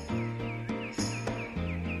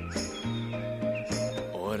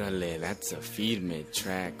 Orale, that's a firme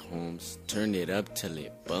track, Holmes. Turn it up till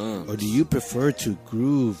it bumps. Or do you prefer to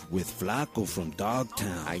groove with Flaco from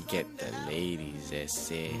Dogtown? I get the ladies,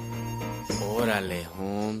 ese. Orale,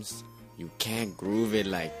 Holmes. You can't groove it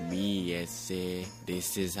like me, ese.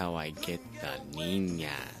 This is how I get the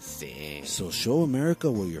niñas, eh. So show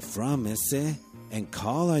America where you're from, ese. And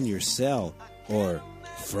call on your cell or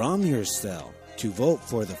from your cell to vote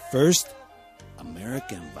for the first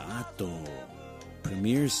American Vato.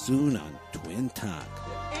 Premieres soon on Twin Talk.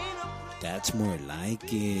 That's more like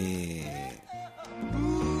it.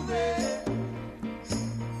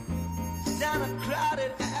 Down a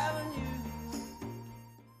crowded avenue.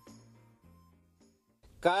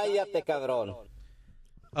 Cállate, cabrón.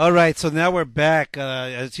 All right, so now we're back.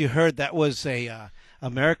 As you heard, that was a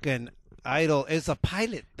American Idol. It's a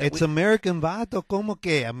pilot. It's American Vato. ¿Cómo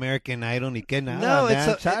que American Idol? Ni que nada. No,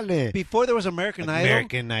 it's before there was American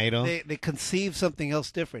Idol. They conceived something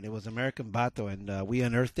else different. It was American Vato, and we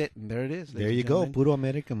unearthed it, and there it is. There you go, puro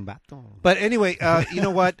American Vato. But anyway, you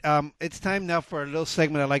know what? It's time now for a little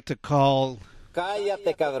segment I like to call...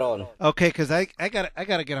 Cállate, cabrón. Okay, because I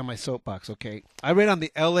gotta get on my soapbox. Okay, I read on the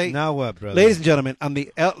L.A. Now what, brother? Ladies and gentlemen, on the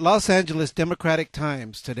Los Angeles Democratic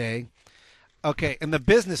Times today. Okay, in the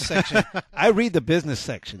business section, I read the business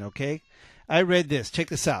section. Okay, I read this. Check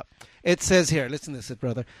this out. It says here. Listen to this,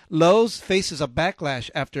 brother. Lowe's faces a backlash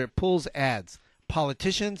after it pulls ads.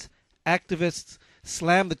 Politicians, activists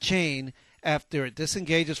slam the chain after it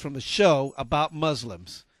disengages from the show about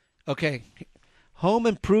Muslims. Okay. Home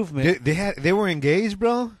Improvement. They were engaged,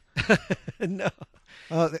 bro? No.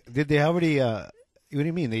 Did they already? What do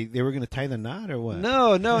you mean? They were going to tie the knot or what?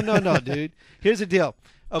 No, dude. Here's the deal.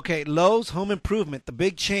 Okay, Lowe's Home Improvement, the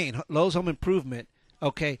big chain, Lowe's Home Improvement.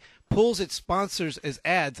 Okay, pulls its sponsors as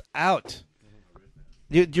ads out.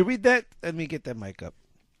 Did you read that? Let me get that mic up.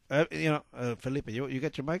 Felipe, you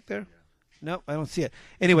got your mic there? No, I don't see it.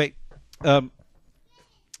 Anyway,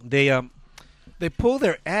 they pull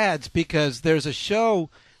their ads because there's a show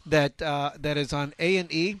that is on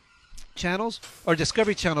A&E channels or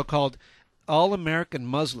Discovery Channel called All American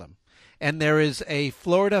Muslim, and there is a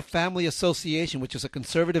Florida Family Association, which is a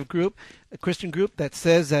conservative group, a Christian group, that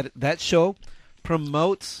says that show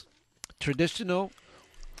promotes traditional.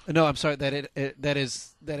 No, I'm sorry. That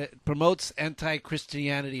it promotes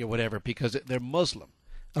anti-Christianity or whatever because they're Muslim.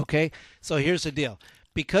 Okay, so here's the deal.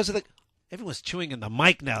 Because of everyone's chewing in the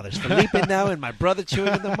mic now. There's Felipe now and my brother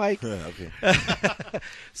chewing in the mic. Okay.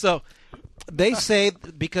 So they say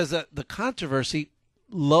because of the controversy,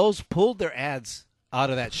 Lowe's pulled their ads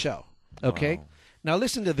out of that show. Okay? Wow. Now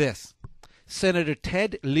listen to this. Senator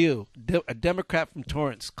Ted Lieu, a Democrat from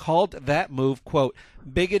Torrance, called that move, quote,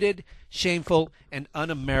 bigoted, shameful, and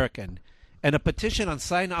un-American. And a petition on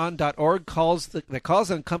signon.org that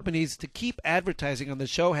calls on companies to keep advertising on the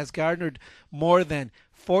show has garnered more than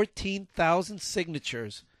 14,000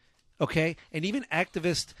 signatures. Okay? And even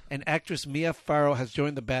activist and actress Mia Farrow has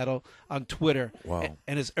joined the battle on Twitter. Wow.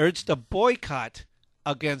 And has urged a boycott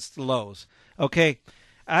against Lowe's. Okay?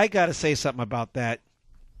 I got to say something about that.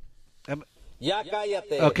 Ya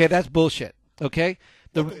cállate. Okay, that's bullshit. Okay?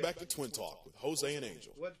 Welcome back to Twin Talk with Jose and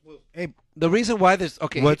Angel. Hey, the reason why there's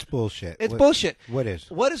okay. What's bullshit? It's bullshit. What is?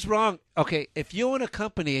 What is wrong? Okay, if you own a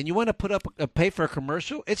company and you want to pay for a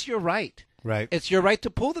commercial, it's your right. Right. It's your right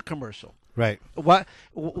to pull the commercial. Right.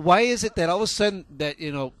 Why is it that all of a sudden that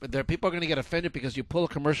there people are going to get offended because you pull a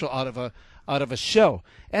commercial out of a show?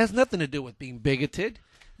 It has nothing to do with being bigoted.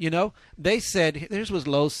 They said, here's what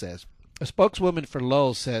Lowe's says. A spokeswoman for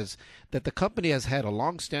Lowe's says that the company has had a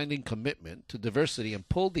long-standing commitment to diversity and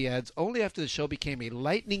pulled the ads only after the show became a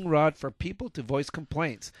lightning rod for people to voice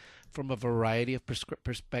complaints from a variety of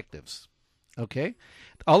perspectives. Okay?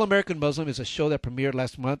 All American Muslim is a show that premiered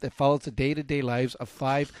last month that follows the day-to-day lives of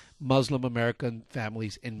 5 Muslim American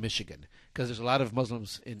families in Michigan, because there's a lot of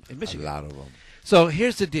Muslims in Michigan. A lot of them. So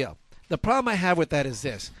here's the deal. The problem I have with that is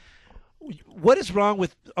this. What is wrong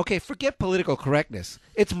with, okay, forget political correctness.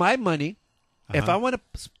 It's my money. If I want to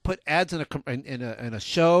put ads in a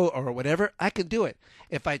show or whatever, I can do it.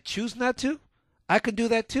 If I choose not to, I can do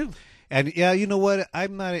that too. And yeah, you know what?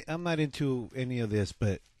 I'm not into any of this,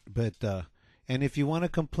 but and if you want to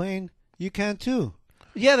complain, you can too.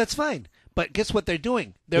 Yeah, that's fine. But guess what they're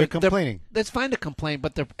doing? They're complaining. That's fine to complain,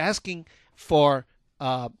 but they're asking for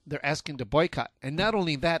they're asking to boycott. And not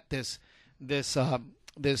only that, this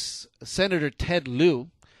Senator Ted Lieu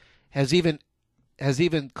has even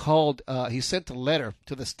called. He sent a letter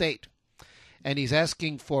to the state, and he's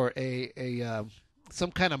asking for a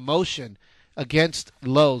some kind of motion against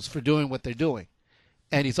Lowe's for doing what they're doing,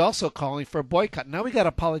 and he's also calling for a boycott. Now we got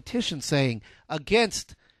a politician saying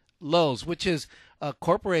against Lowe's, which is a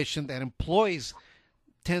corporation that employs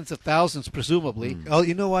tens of thousands, presumably. Oh,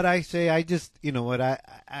 you know what I say? I just, you know what,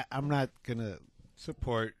 I'm not gonna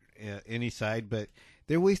support any side, but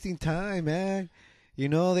they're wasting time, man. You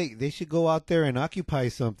know, they should go out there and occupy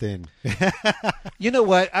something. You know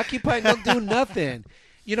what? Occupy don't do nothing.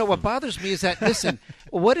 You know, what bothers me is that, listen,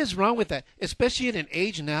 what is wrong with that? Especially in an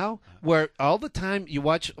age now where all the time you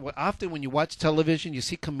watch, often when you watch television, you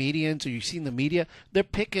see comedians or you see in the media, they're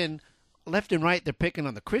picking left and right. They're picking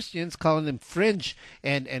on the Christians, calling them fringe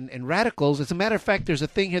and radicals. As a matter of fact, there's a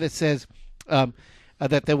thing here that says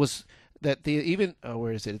that there was... that they even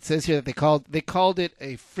where is it? It says here that they called it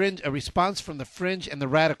a response from the fringe and the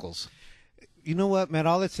radicals. You know what, man?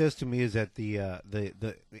 All it says to me is that the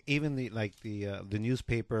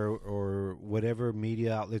newspaper or whatever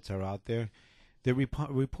media outlets are out there, they're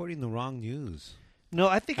reporting the wrong news. No,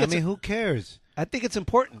 I think. Who cares? I think it's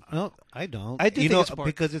important. No, I don't. I do think it's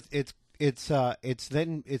important because it's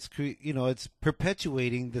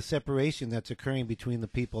perpetuating the separation that's occurring between the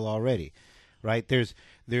people already. Right, it's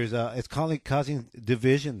causing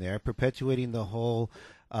division there, perpetuating the whole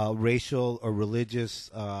racial or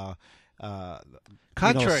religious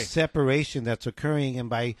contrary separation that's occurring,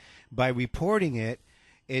 and by reporting it,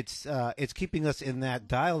 it's keeping us in that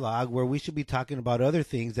dialogue where we should be talking about other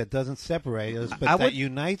things that doesn't separate us, but that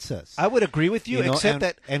unites us. I would agree with you, except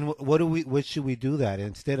what should we do that?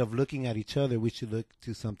 Instead of looking at each other, we should look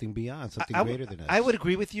to something beyond, something greater than us. I would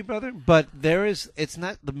agree with you, brother, but it's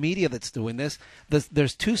not the media that's doing this.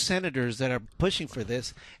 There's 2 senators that are pushing for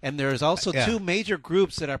this, and there's also 2 major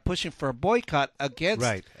groups that are pushing for a boycott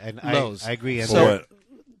against Lowe's. I agree. So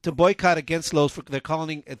to boycott against Lowe's, they're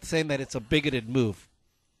saying that it's a bigoted move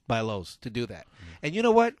by Lowe's to do that. And you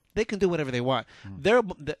know what? They can do whatever they want. They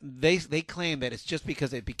claim that it's just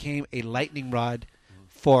because it became a lightning rod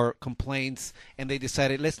for complaints, and they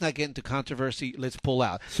decided, let's not get into controversy, let's pull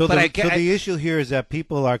out. So the issue here is that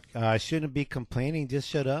people shouldn't be complaining. Just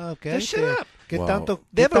shut up, okay? Just shut up.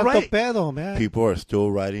 They have a right. Pedo, man. People are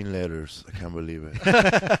still writing letters. I can't believe it.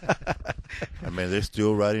 I mean, they're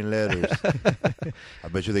still writing letters. I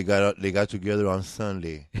bet you they got together on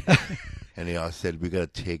Sunday. And they all said, we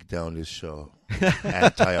got to take down this show.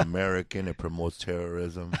 Anti-American. It promotes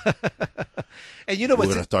terrorism. And you know we're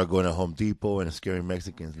going to start going to Home Depot and scaring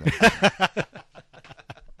Mexicans now.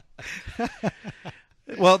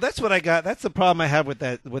 Well, that's what I got. That's the problem I have with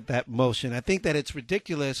that motion. I think that it's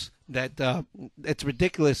ridiculous that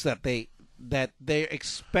they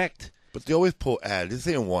expect. But they always pull ads. This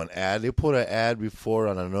ain't one ad. They put an ad before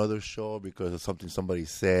on another show because of something somebody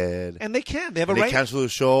said. And they can. They have a right. They cancel the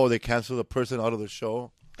show. They cancel the person out of the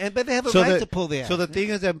show. But they have a right to pull the ad. So the thing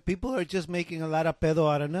is that people are just making a lot of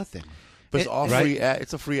pedo out of nothing. But it's all free ad.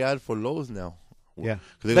 It's a free ad for Lowe's now. Yeah.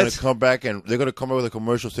 Because they're going to come back and they're going to come up with a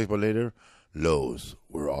commercial 6 months later. Lowe's,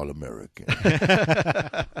 we're all American.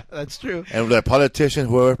 That's true. And the politician,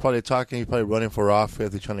 whoever's probably talking, he's probably running for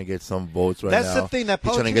office. He's trying to get some votes now. That's the thing. He's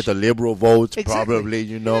trying to get the liberal votes, exactly. probably,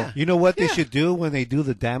 you know. Yeah. You know what they should do when they do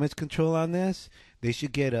the damage control on this? They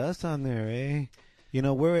should get us on there, eh? You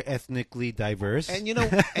know, we're ethnically diverse. And you know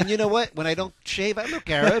what? When I don't shave, I look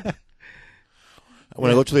Arab. When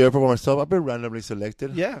I go to the airport by myself, I've been randomly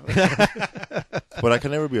selected. Yeah. But I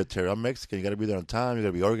can never be a terrorist. I'm Mexican. You got to be there on time. You got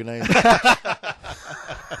to be organized.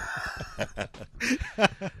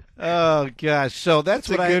 Oh, gosh. So that's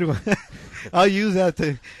a good one. I'll use that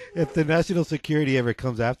if the national security ever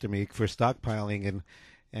comes after me for stockpiling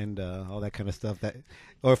and all that kind of stuff.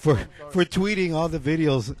 Or for tweeting all the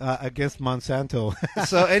videos against Monsanto.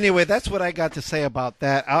 So anyway, that's what I got to say about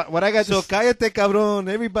that. Cállate, cabrón,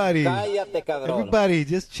 everybody. Cállate, cabrón. Everybody,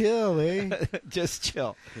 just chill, eh? Just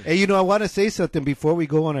chill. Hey, I want to say something before we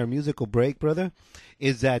go on our musical break, brother.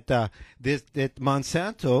 Is that that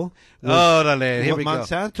Monsanto? Here we go.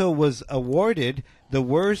 Monsanto was awarded the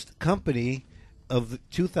worst company of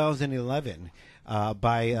 2011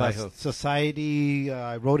 by Society.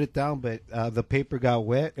 I wrote it down, but the paper got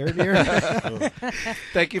wet earlier.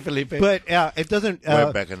 Thank you, Felipe. But it doesn't.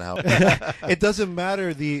 We're back in the house. It doesn't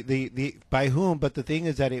matter the by whom, but the thing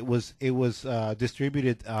is that it was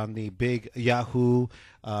distributed on the big Yahoo,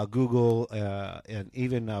 Google, and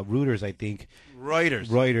even Reuters, I think. Reuters.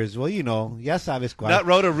 Well, ya sabes cuál. Not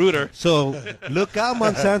Roto-Rooter. So look out,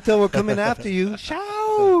 Monsanto. We're coming after you.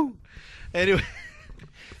 Ciao. Anyway.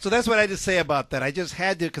 So that's what I just say about that. I just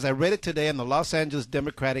had to because I read it today in the Los Angeles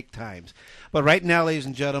Democratic Times. But right now, ladies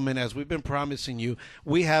and gentlemen, as we've been promising you,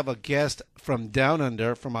 we have a guest from down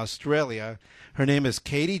under, from Australia. Her name is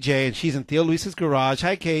Katie J, and she's in Theo Luis's garage.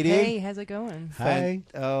 Hi, Katie. Hey, how's it going? Hi.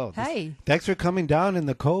 Hey. Thanks for coming down in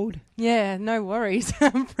the cold. Yeah, no worries.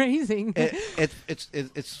 I'm freezing.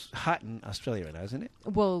 It's hot in Australia right now, isn't it?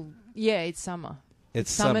 Well, yeah, it's summer. It's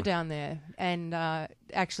summer down there, and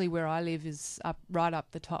actually where I live is right up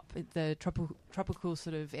the top, the tropical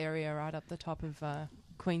sort of area right up the top of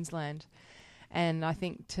Queensland. And I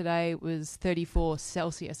think today it was 34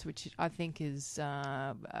 Celsius, which I think is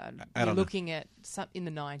you're looking at in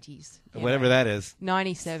the 90s. Whatever that is.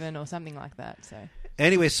 97 or something like that. So.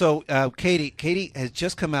 Anyway, so Katie has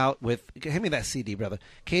just come out with, hand me that CD, brother.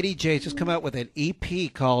 Katie J has just come out with an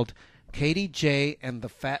EP called Katie J and the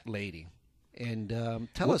Fat Lady. And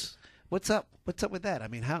tell us what's up with that. I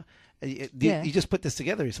mean, how you just put this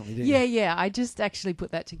together recently, didn't you? Yeah. I just actually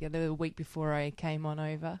put that together a week before I came on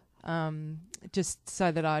over, just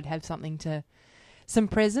so that I'd have some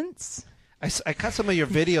presents. I caught some of your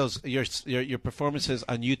videos, your performances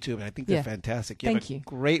on YouTube, and I think they're fantastic. Thank you.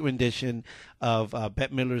 Great rendition of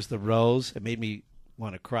Bette Midler's "The Rose." It made me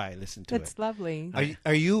want to cry. Listen to it. That's lovely.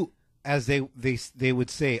 Are you? As they would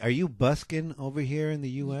say, are you busking over here in the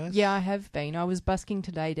U.S.? Yeah, I have been. I was busking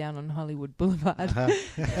today down on Hollywood Boulevard.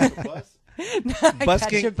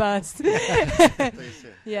 Busking? Catch a bus.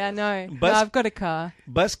 Yeah, no. I've got a car.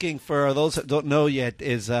 Busking, for those that don't know yet,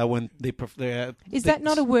 is when they... Is that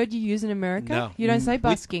not a word you use in America? No. You don't say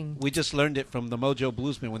busking. We just learned it from the Mojo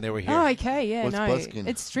Bluesmen when they were here. Oh, okay, yeah, What's busking?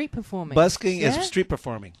 It's street performing. Busking is street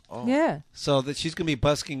performing. Oh. Yeah. So that she's going to be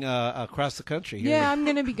busking across the country. Yeah, I'm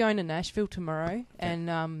going to be going to Nashville tomorrow, and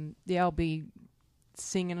I'll be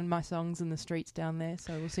singing my songs in the streets down there,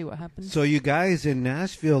 so we'll see what happens. So you guys in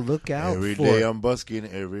Nashville, look out every for... day I'm busking.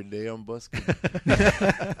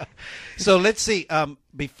 So let's see.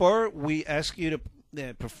 Before we ask you to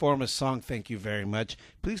perform a song, thank you very much.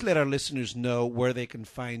 Please let our listeners know where they can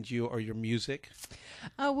find you or your music.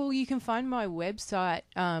 Well, you can find my website,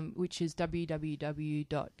 which is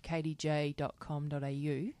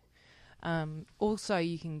www.katij.com.au. Also,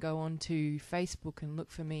 you can go on to Facebook and look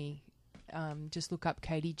for me. Just look up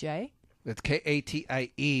Katie J. That's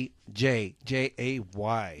KATIE JAY.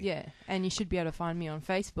 Yeah, and you should be able to find me on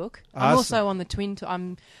Facebook. Awesome. I'm also on the Twin.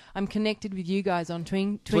 I'm connected with you guys on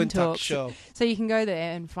Twin Talk Show. So you can go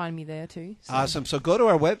there and find me there too. So. Awesome. So go to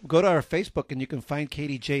our Facebook, and you can find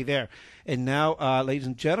Katie J there. And now, ladies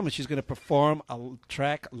and gentlemen, she's going to perform a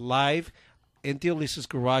track live in Theo Luis's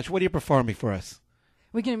garage. What are you performing for us?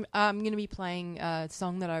 I'm going to be playing a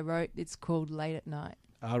song that I wrote. It's called Late at Night.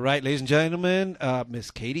 All right, ladies and gentlemen,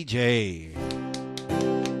 Miss Katie J.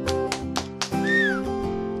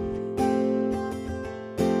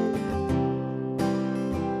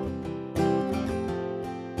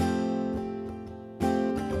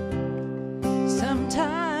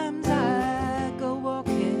 Sometimes I go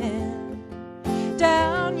walking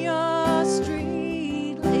down your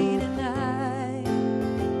street late at night,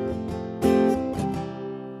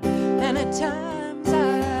 and at times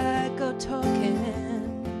I go talking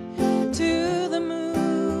to the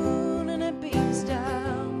moon, and it beams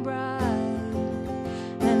down bright,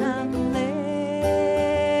 and I'm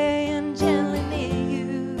laying gently near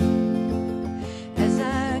you as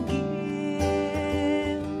I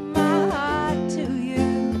give my heart to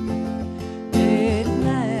you late at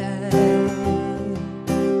night,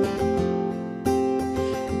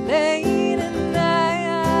 late at night.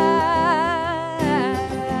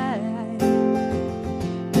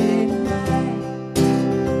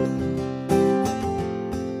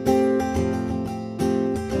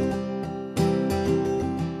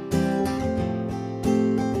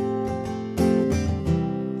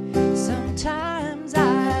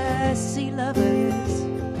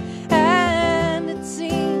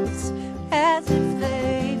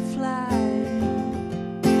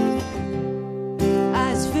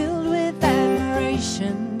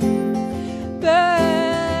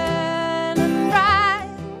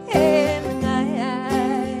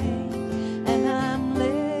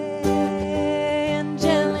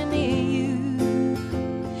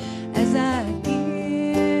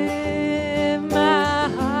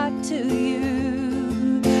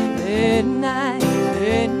 late night,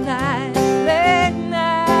 late night, late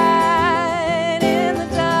night in the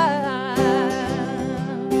dark.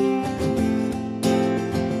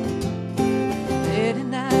 Late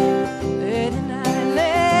night, late night,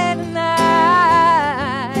 late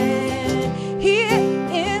night here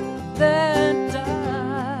in the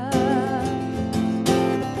dark.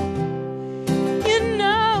 You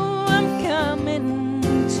know I'm coming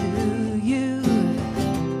to you,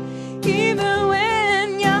 even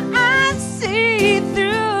when your eyes see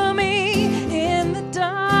through me in the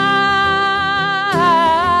dark.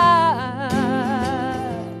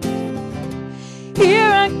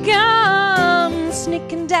 Here I come,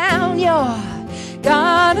 sneaking down your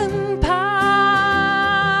garden path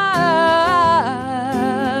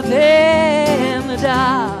in the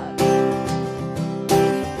dark.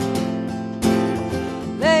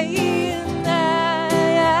 Late night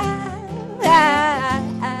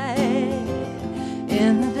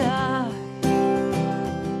in the dark.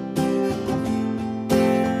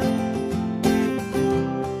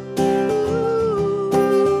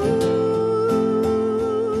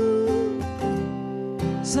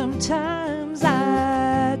 Sometimes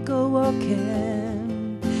I go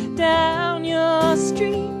walking down your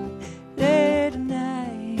street late at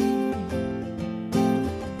night.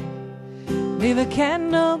 Leave a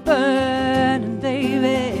candle burning,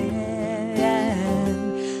 baby,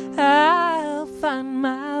 and I'll find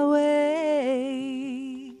my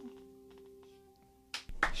way.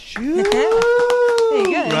 Shoot. There you go.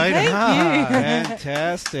 Right Thank on. you.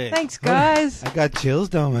 Fantastic. Thanks, guys. I got chills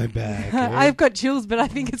down my back. I've got chills, but I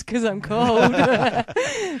think it's because I'm cold.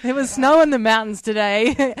 There was snow in the mountains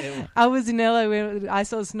today. I was in LA where I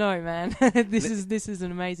saw snow, man. This is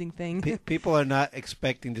an amazing thing. People are not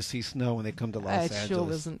expecting to see snow when they come to Los It Angeles. sure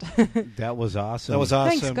wasn't. That was awesome. That was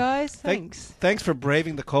awesome. Thanks, guys. Thanks. Thanks for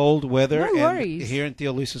braving the cold weather. No worries. Here in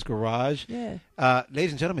Theo Luis's garage. Yeah.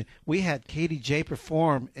 Ladies and gentlemen, we had Katie J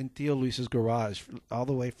perform in Theo Luis's garage all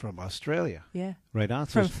the way from Australia. Yeah. Right on.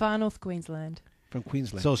 From far north Queensland. From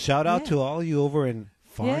Queensland. So shout out Yeah. to all you over in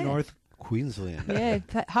far Yeah. north Queensland. Yeah.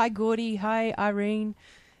 Hi, Gordy. Hi, Irene.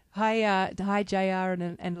 Hi, JR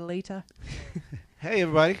and Alita. Hey,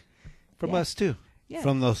 everybody. From Yeah. us, too. Yeah.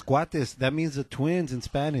 From los cuates. That means the twins in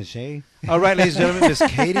Spanish, eh? All right, ladies and gentlemen, Miss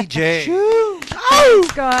Katie J.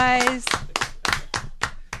 Thanks, guys.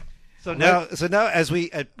 So now, as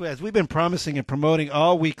we've been promising and promoting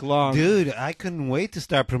all week long, Dude, I couldn't wait to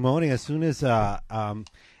start promoting as soon as Senor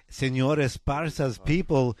Esparza's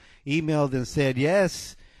people emailed and said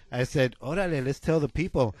yes. I said, órale, let's tell the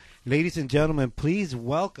people. Ladies and gentlemen, please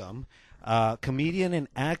welcome comedian and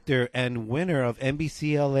actor and winner of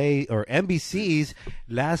NBCLA or NBC's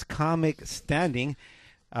Last Comic Standing,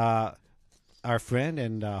 our friend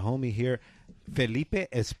and homie here, Felipe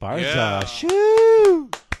Esparza. Yeah. Shoo!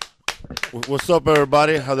 What's up,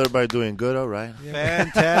 everybody? How's everybody doing? Good, all right?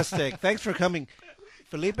 fantastic. Thanks for coming.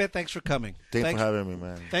 Felipe, thanks for coming. Thanks for having me,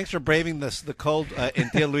 man. Thanks for braving the cold in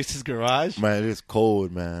Theo Luis's garage. Man, it is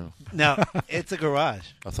cold, man. Now, it's a garage.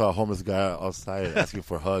 I saw a homeless guy outside asking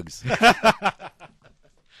for hugs.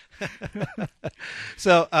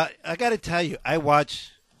 So, I got to tell you, I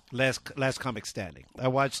watched Last Comic Standing. I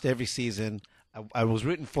watched every season. I was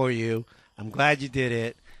rooting for you. I'm glad you did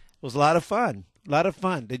it. It was a lot of fun. A lot of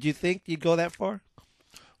fun. Did you think you'd go that far?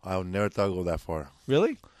 I never thought I'd go that far.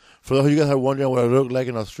 Really? For those of you guys are wondering what I look like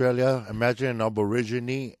in Australia, imagine an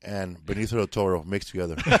Aborigine and Benicio del Toro mixed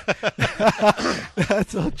together.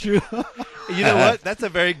 That's so true. You know what? That's a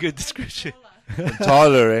very good description. And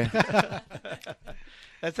taller, eh?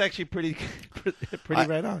 That's actually pretty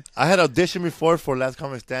right on. I had auditioned before for Last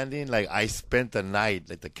Comic Standing. Like, I spent the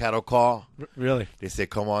night, like the cattle call. Really? They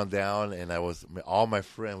said, come on down. And I was, all my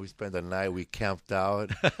friends, we spent the night. We camped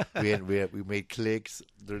out. we made cliques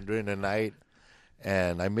during the night.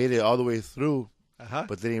 And I made it all the way through. But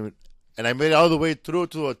they didn't even, and I made it all the way through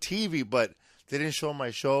to a TV, but they didn't show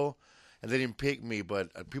my show. And they didn't pick me.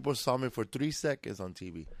 But people saw me for 3 seconds on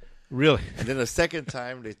TV. Really? And then the second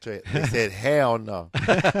time, they said, hell no. And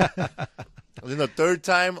then the third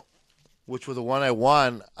time, which was the one I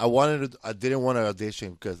won, I didn't want to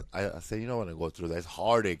audition because I said, you don't want to go through that. It's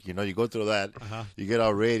heartache. You know, you go through that, you get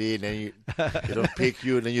all ready, and then they don't pick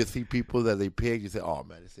you, and then you see people that they pick. You say, oh,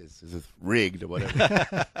 man, this is rigged or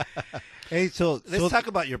whatever. Hey, let's talk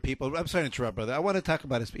about your people. I'm sorry to interrupt, brother. I want to talk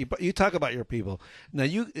about this. You talk about your people. Now,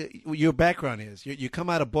 your background is you come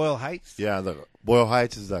out of Boyle Heights. Yeah, Boyle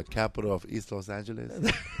Heights is the capital of East Los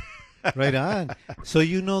Angeles. Right on. So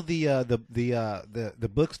you know the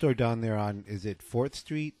bookstore down there on, is it 4th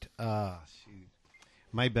Street?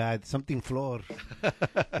 My bad. Something Flor.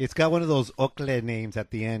 It's got one of those Ocle names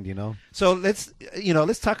at the end, you know. So let's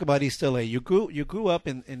talk about East LA. You grew up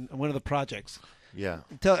in one of the projects. Yeah.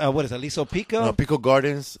 Tell what is it, Aliso Pico? No, Pico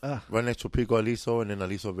Gardens, right next to Pico Aliso, and then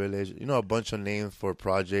Aliso Village. You know, a bunch of names for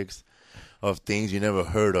projects of things you never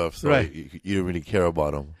heard of, so Right. you don't really care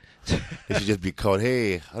about them. It should just be called,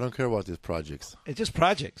 hey, I don't care about these projects. It's just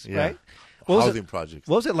projects, Yeah. right? What was Housing it, projects.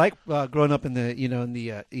 What was it like growing up in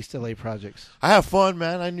the East LA projects? I had fun,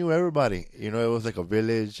 man. I knew everybody. You know, it was like a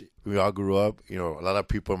village. We all grew up. You know, a lot of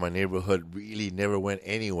people in my neighborhood really never went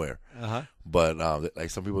anywhere. Uh-huh. But like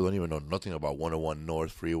some people don't even know nothing about 101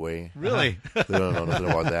 North Freeway. Really? They don't know nothing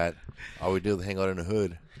about that. All we did was hang out in the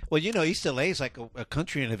hood. Well, East LA is like a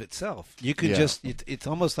country in of itself. You could it's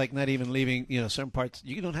almost like not even leaving, certain parts.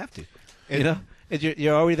 You don't have to.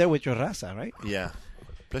 You're already there with your raza, right? Yeah.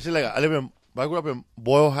 Especially like I grew up in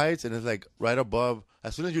Boyle Heights, and it's like right above.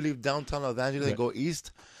 As soon as you leave downtown Los Angeles and go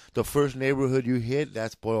east, the first neighborhood you hit,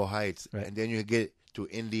 that's Boyle Heights. Right. And then you get to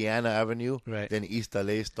Indiana Avenue, right. Then East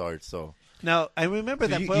LA starts. So now I remember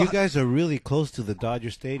that you guys are really close to the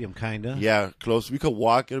Dodger Stadium, kind of. Yeah, close. We could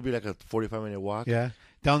walk. It'll be like a 45-minute walk. Yeah.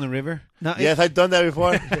 Down the river? No, yes, I've done that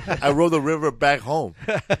before. I rode the river back home.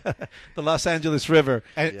 The Los Angeles River.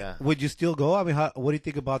 And Yeah. would you still go? I mean, what do you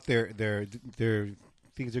think about their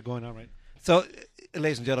things that are going on right now? So,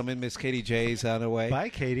 ladies and gentlemen, Miss Katie J is on her way. Bye,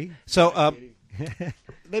 Katie. So,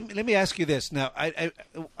 let me ask you this. Now, I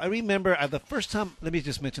remember the first time. Let me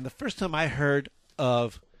just mention the first time I heard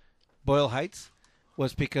of Boyle Heights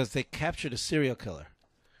was because they captured a serial killer.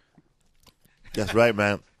 That's right,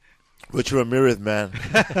 man. Richard Ramirez, man.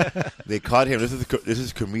 They caught him. This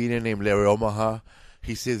is a comedian named Larry Omaha.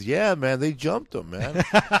 He says, "Yeah, man, they jumped him, man.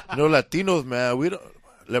 Latinos, man. We don't."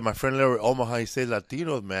 Like my friend Larry Omaha, he says,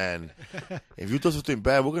 "Latinos, man, if you do something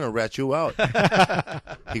bad, we're gonna rat you out."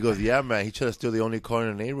 He goes, "Yeah, man." He tried to steal the only car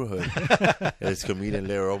in the neighborhood. It's comedian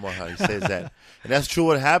Larry Omaha. He says that, and that's true.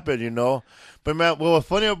 What happened, But man, what was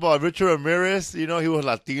funny about Richard Ramirez, he was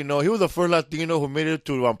Latino. He was the first Latino who made it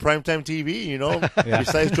to primetime TV.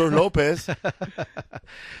 Besides George Lopez.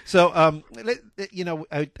 So,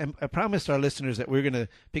 I promised our listeners that we're gonna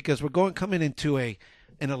because we're coming into an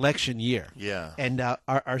election year. Yeah. And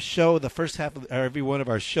our show, the first half of every one of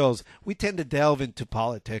our shows, we tend to delve into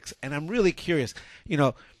politics, and I'm really curious.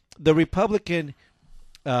 The Republican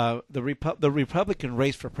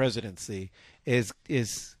race for presidency is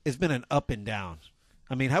been an up and down.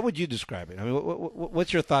 I mean, how would you describe it? I mean,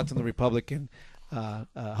 what's your thoughts on the Republican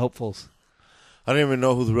hopefuls? I don't even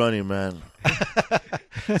know who's running, man.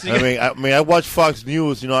 I mean, I watch Fox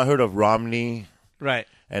News. I heard of Romney, right,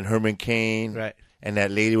 and Herman Cain, right. And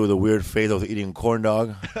that lady with a weird face that was eating corn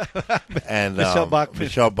dog. And Michelle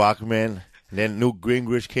Bachmann. And then Newt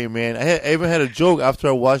Gingrich came in. I even had a joke after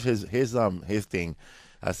I watched his thing.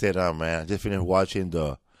 I said, "Oh man, I just finished watching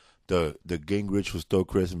the Gingrich who stole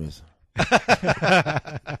Christmas." But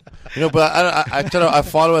I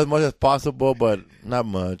follow as much as possible, but not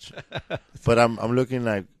much. But I'm looking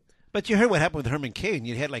like. But you heard what happened with Herman Cain.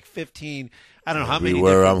 You had like 15. I don't know how many.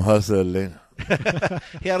 Everywhere I'm hustling.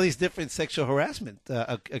 He had all these different sexual harassment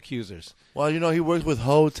accusers. Well, he works with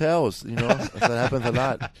hotels. That happens a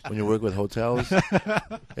lot when you work with hotels.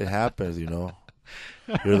 It happens.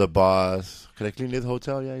 You're the boss. Can I clean this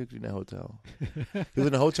hotel? Yeah, you clean that hotel. He was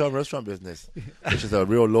in the hotel and restaurant business, which is a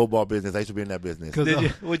real lowball business. I used to be in that business.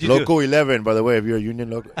 What'd you Local do? 11, by the way, if you're a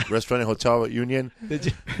union restaurant and hotel union.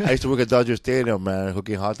 I used to work at Dodger Stadium, man,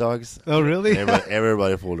 cooking hot dogs. Oh, really?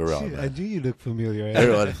 Everybody fooled around. I knew you look familiar.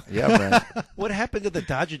 Everybody, yeah, man. What happened to the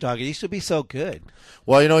Dodger dog? It used to be so good.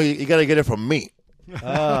 Well, you got to get it from me. We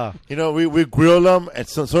grill them, and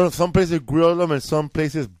some places grill them, and some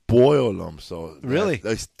places boil them. So really,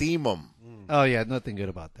 they steam them. Oh yeah, nothing good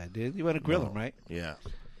about that, dude. You want to grill them, right? Yeah.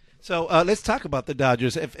 So let's talk about the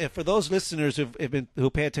Dodgers. If for those listeners who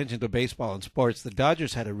pay attention to baseball and sports, the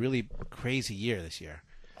Dodgers had a really crazy year this year.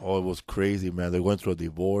 Oh, it was crazy, man. They went through a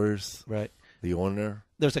divorce. Right. The owner.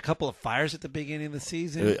 There's a couple of fires at the beginning of the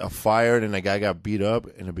season. A fire, and a guy got beat up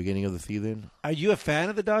in the beginning of the season. Are you a fan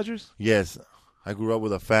of the Dodgers? Yes. I grew up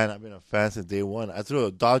with a fan. I've been a fan since day one. I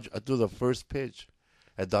threw the first pitch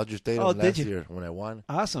at Dodger Stadium last year when I won.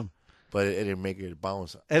 Awesome. But it didn't make it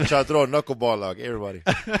bounce. I tried to throw a knuckleball like everybody.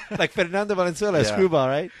 Like Fernando Valenzuela, a screwball,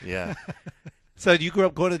 right? Yeah. So you grew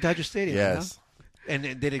up going to Dodger Stadium? Yes. Huh?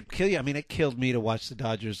 And did it kill you? I mean, it killed me to watch the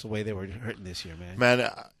Dodgers the way they were hurting this year, man.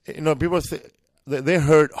 Man, people say they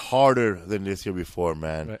hurt harder than this year before,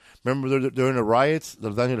 man. Right. Remember during the riots, the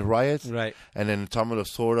Los Angeles riots? Right. And then Tommy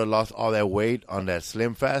Lasorda lost all that weight on that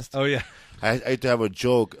Slim Fast. Oh, yeah. I used to have a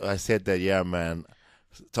joke. I said that, yeah, man,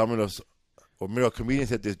 a comedian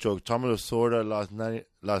said this joke. Tommy Lasorda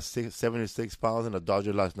lost 76 pounds, and the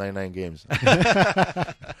Dodgers lost 99 games.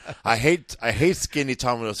 I hate skinny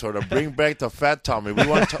Tommy Lasorda. Bring back the fat Tommy. We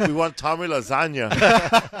want Tommy Lasagna.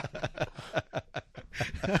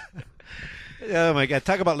 Oh my God!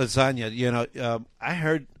 Talk about lasagna. You know,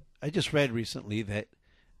 I just read recently that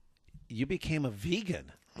you became a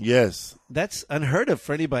vegan. Yes. That's unheard of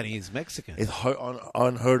for anybody who's Mexican. It's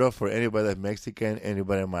unheard of for anybody that's Mexican,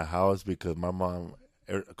 anybody in my house, because my mom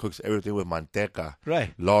cooks everything with manteca.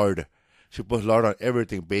 Right. Lard. She puts lard on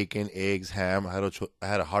everything, bacon, eggs, ham. I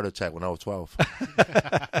had a heart attack when I was 12.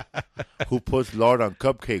 Who puts lard on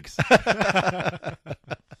cupcakes?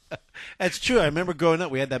 That's true. I remember growing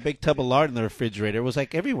up, we had that big tub of lard in the refrigerator. It was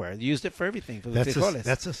like everywhere. You used it for everything. For the frijoles.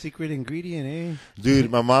 That's a secret ingredient, eh? Dude,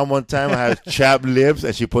 my mom one time had chapped lips,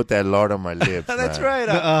 and she put that lard on my lips. That's man.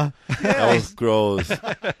 right. That was gross.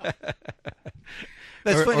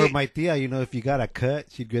 That's funny. Or my tia, you know, if you got a cut,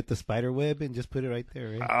 she'd get the spider web and just put it right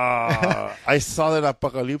there, right? I saw that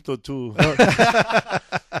Apocalypto too.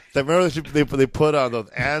 Remember they put on those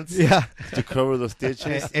ants to cover the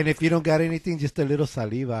stitches? And if you don't got anything, just a little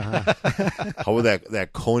saliva, huh? How would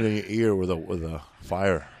that cone in your ear with a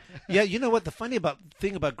fire? Yeah, you know what? The funny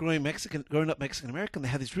thing about growing up Mexican American, they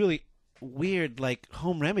have these really weird like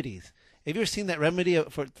home remedies. Have you ever seen that remedy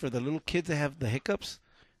for the little kids that have the hiccups?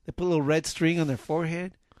 They put a little red string on their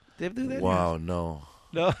forehead. They ever do that? Wow, no.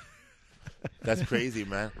 No. That's crazy,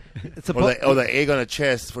 man. It's or the egg on the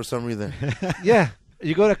chest for some reason. Yeah,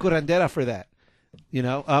 you go to curandera for that. You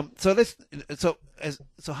know. So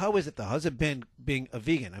how is it though? How's it been being a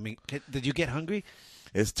vegan? I mean, did you get hungry?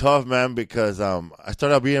 It's tough, man, because I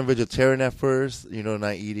started out being vegetarian at first. You know,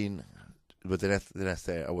 not eating, but then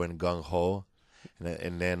I went gung ho,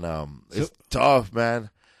 and then it's tough, man.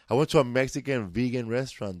 I went to a Mexican vegan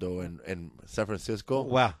restaurant, though, in San Francisco.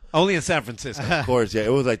 Wow. Only in San Francisco. Of course, yeah.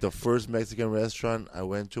 It was like the first Mexican restaurant I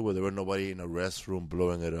went to where there was nobody in a restroom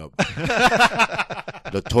blowing it up.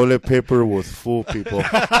 The toilet paper was full, people.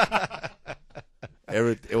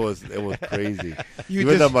 It was crazy.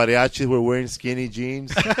 Even the mariachis were wearing skinny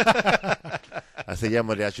jeans. I said, yeah,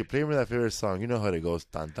 mariachi, play me that favorite song. You know how it goes,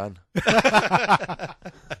 tan tan.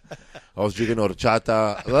 I was drinking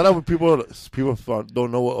horchata. A lot of people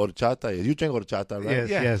don't know what horchata is. You drink horchata, right?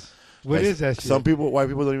 Yes. What is that shit? Some white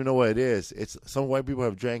people don't even know what it is. Some white people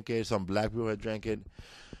have drank it. Some black people have drank it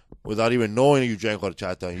without even knowing you drank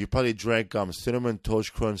horchata. You probably drank Cinnamon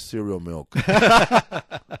Toast Crunch cereal milk.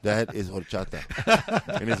 That is horchata.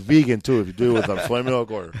 And it's vegan, too, if you do it with soy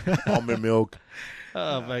milk or almond milk.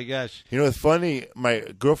 Oh, my gosh. You know, it's funny. My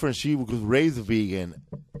girlfriend, she was raised vegan,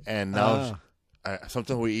 and now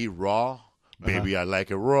sometimes we eat raw. Baby, I like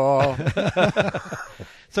it raw.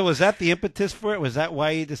 So was that the impetus for it? Was that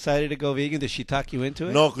why you decided to go vegan? Did she talk you into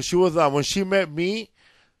it? No, because she was when she met me,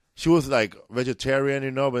 she was like vegetarian,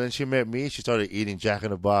 you know. But then she met me, she started eating Jack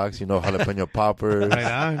in the Box, you know, jalapeno poppers. Right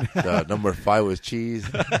on. The number 5 was cheese.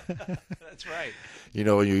 That's right. You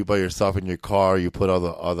know, when you eat by yourself in your car, you put all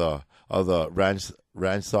the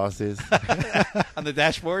ranch sauces on the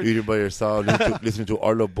dashboard. Eating by yourself, listening to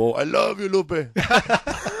Arlo Bo. I love you, Lupe.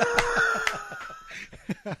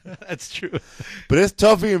 That's true. But it's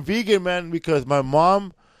tough being vegan, man, because my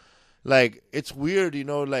mom, like, it's weird, you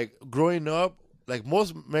know, like, growing up, like,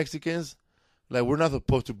 most Mexicans, like, we're not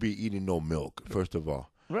supposed to be eating no milk, first of all.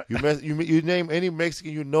 Right. You name any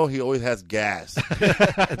Mexican you know, he always has gas.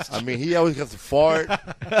 I mean, he always has to fart.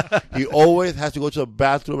 He always has to go to the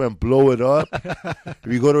bathroom and blow it up. If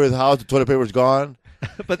you go to his house, the toilet paper's gone.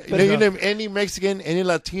 But you name any Mexican, any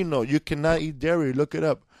Latino, you cannot eat dairy. Look it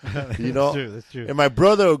up. You know? That's true. And my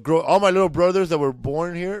brother, all my little brothers that were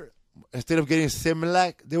born here, instead of getting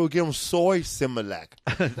Similac, they would give them soy Similac.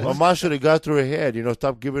 My mom should have got through her head, you know,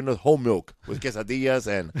 stop giving us whole milk with quesadillas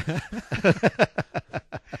and...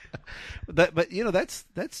 But you know, that's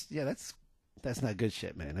not good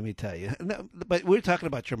shit, man. Let me tell you. No, but we're talking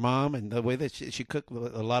about your mom and the way that she cooked a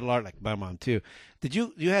lot of lard, like my mom too.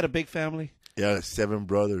 You had a big family? Yeah, 7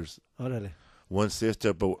 brothers. Orale. 1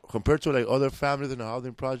 sister, but compared to like other families in the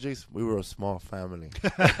housing projects, we were a small family.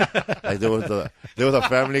 Like there was a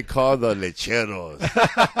family called the Lecheros.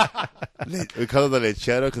 We call them the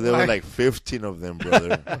Lecheros because there were like 15 of them,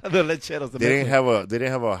 brother. The Lecheros. They didn't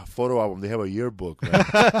have a photo album. They have a yearbook.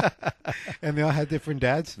 Right? And they all had different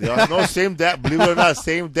dads. No, same dad. Believe it or not,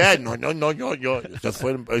 same dad. No. Just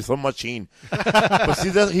it's a machine. But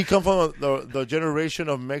see, he come from the generation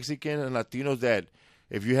of Mexican and Latinos that.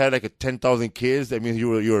 If you had like 10,000 kids, that means you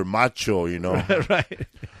were macho, you know. Right.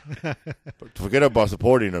 Forget about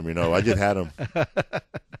supporting them, you know. I just had them.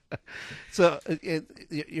 So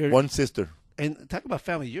you're 1 sister. And talk about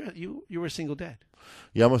family. You were a single dad.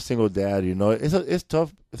 Yeah, I'm a single dad. It's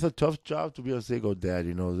tough. It's a tough job to be a single dad.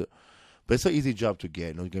 But it's an easy job to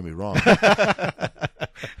get. Don't get me wrong.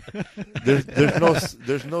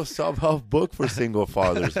 there's no self-help book for single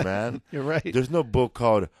fathers, man. You're right. There's no book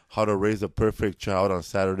called How to Raise a Perfect Child on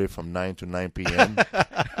Saturday from 9 to 9 p.m.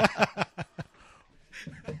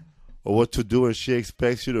 or what to do when she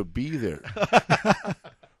expects you to be there.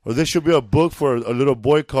 Or there should be a book for a little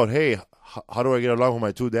boy called, Hey, how do I get along with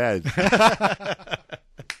my two dads?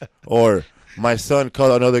 Or my son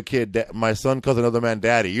calls another kid, my son calls another man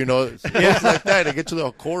daddy. Books like that to get to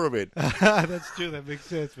the core of it. That's true. That makes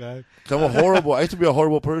sense, man. I used to be a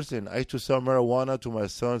horrible person. I used to sell marijuana to my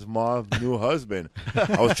son's mom's new husband.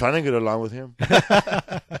 I was trying to get along with him.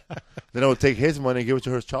 Then I would take his money and give it to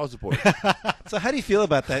her child support. So how do you feel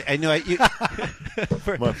about that? I know my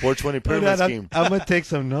 420 pyramid scheme. I'm going to take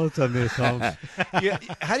some notes on this, Holmes.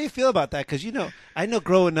 How do you feel about that? Because I know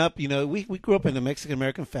growing up, we grew up in a Mexican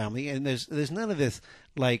American family, and there's none of this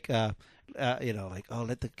like let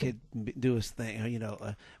the kid do his thing,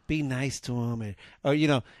 or be nice to him, or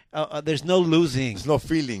there's no losing. There's no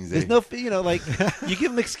feelings. There's no, you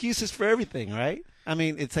give them excuses for everything, right? I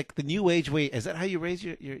mean, it's like the new age way. Is that how you raise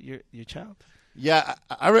your child? Yeah,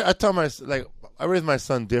 I tell I raise my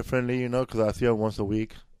son differently, because I see him once a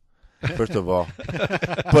week. First of all,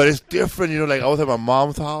 but it's different, I was at my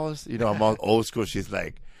mom's house. My mom's old school. She's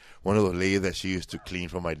like one of those ladies that she used to clean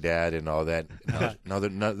for my dad and all that. Now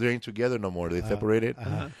they ain't together no more. They separated.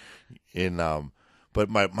 But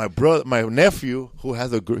my nephew, who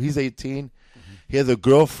has he's 18. He has a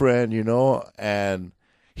girlfriend, and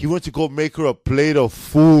he went to go make her a plate of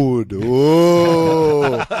food.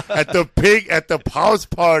 Whoa! at the house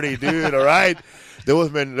party, dude. All right, there was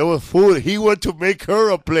food. He went to make her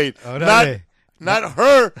a plate. Oh, not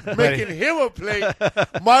her making him a plate.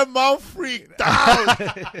 My mom freaked out.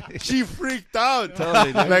 She freaked out.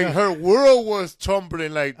 Totally, like her world was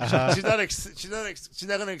tumbling. Like she's not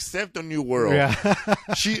gonna accept a new world. Yeah.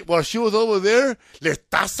 While she was over there, le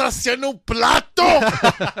estás haciendo un plato.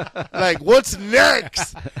 Like, what's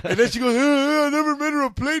next? And then she goes, I never made her a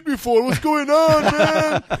plate before. What's going on,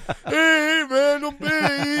 man? Hey, man, don't be.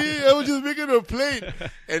 I was just making her a plate.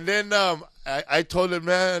 And then I told him,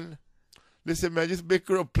 man, listen, man, just make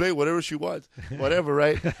her a plate, whatever she wants, whatever,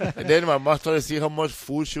 right? And then my mom started to see how much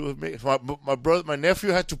food she was making. My nephew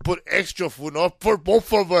had to put extra food up for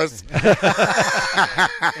both of us.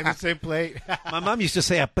 In the same plate. My mom used to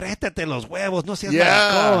say, apriétate los huevos, no seas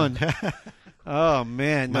maricón. Oh,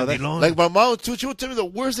 man. No, like my mom, too, she would tell me the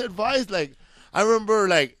worst advice. Like, I remember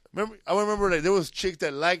there was chicks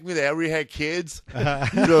that liked me that already had kids.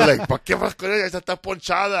 Like, ¿pa qué vas con ella? Esa está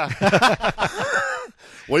ponchada.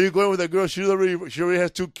 Where you going with a girl? She already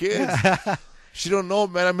has 2 kids. She don't know,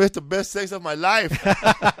 man. I missed the best sex of my life.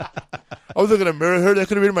 I wasn't going to marry her. That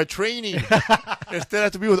could have been my training. Instead, I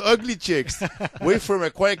had to be with ugly chicks. Wait for my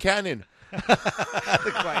Quiet Cannon.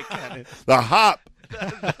 The Quiet Cannon. The Hop.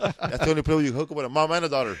 That's the only place you hook up with a mom and a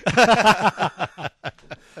daughter.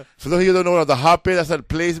 For those of you who don't know what the Hop is, that's that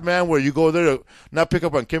place, man, where you go there to not pick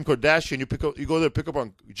up on Kim Kardashian, you go there to pick up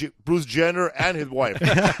on Bruce Jenner and his wife.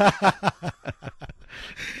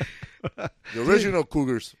 The original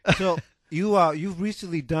Cougars. So you've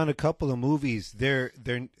recently done a couple of movies.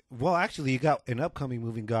 Actually, you got an upcoming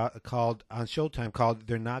movie called on Showtime called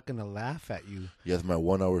 "They're Not Gonna Laugh at You." Yes, my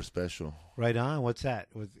 1-hour special. Right on. What's that?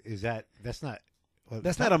 That's not.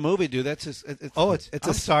 That's not a movie, dude. That's just. It's a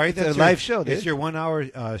live show, dude. It's your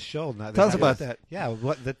 1-hour show. Tell us about that. Yeah,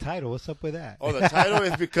 what the title? What's up with that? Oh, the title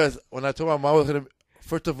is because when I told my mom I was gonna.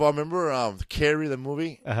 First of all, remember Carrie, the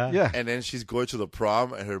movie? Uh-huh. Yeah. And then she's going to the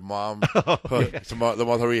prom, and her mom, the mom's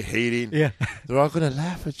already hating. Yeah. They're all going to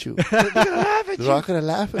laugh at you. They're all going to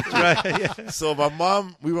laugh at you. Right, yeah. So my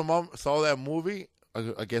mom saw that movie.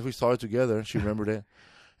 I guess we saw it together. She remembered it.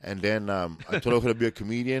 And then I told her I was going to be a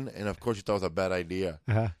comedian, and of course she thought it was a bad idea.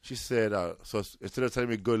 Uh-huh. She said, so instead of telling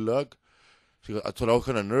me good luck, I told her I was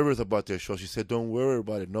kind of nervous about this show. She said, don't worry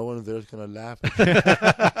about it. No one there is going to laugh at you.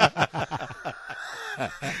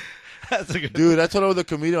 Dude, I told her I was a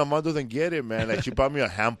comedian. My mom doesn't get it, man. Like, she bought me a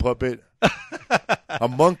hand puppet, a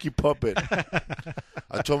monkey puppet.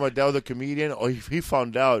 I told my dad I was a comedian. Oh, he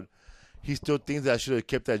found out. He still thinks that I should have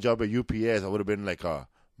kept that job at UPS. I would have been like a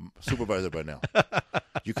supervisor by now.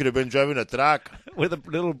 You could have been driving a truck with a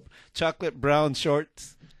little chocolate brown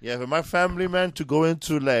shorts. Yeah, for my family, man, to go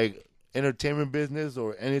into like entertainment business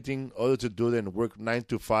or anything other to do than work 9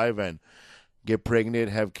 to 5 and get pregnant,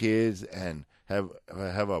 have kids, and have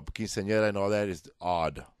a quinceañera and all that is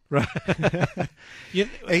odd. Right.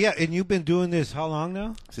 Yeah, and you've been doing this how long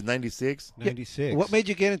now? Since '96. 96. What made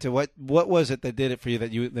you get into what was it that did it for you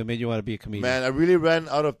that made you want to be a comedian? Man, I really ran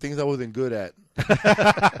out of things I wasn't good at.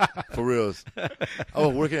 For reals. I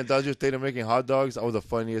was working at Dodger Stadium making hot dogs. I was the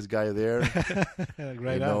funniest guy there.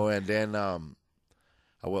 Right you know, and then I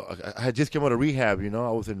had just came out of rehab, you know.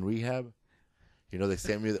 I was in rehab. You know, they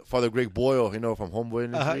sent me Father Greg Boyle, you know, from Homeboy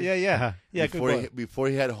Industry. Yeah, Before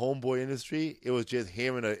he had Homeboy Industry, it was just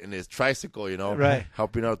him in his tricycle, you know, right,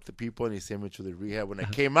 helping out the people, and he sent me to the rehab. When I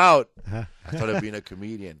came out, I started being a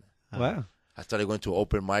comedian. Wow. I started going to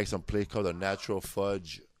open mics, some place called the Natural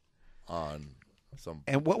Fudge on some.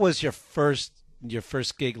 And what was your first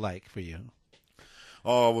gig like for you?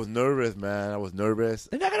 Oh, I was nervous, man. I was nervous.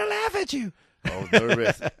 They're not gonna laugh at you. I was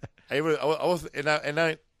nervous.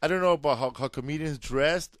 I don't know about how comedians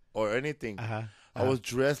dressed or anything. I was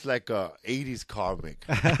dressed like a 80s comic.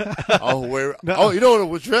 I was wearing, you know what I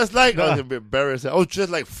was dressed like? I was a bit embarrassed. I was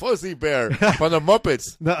dressed like Fuzzy Bear from the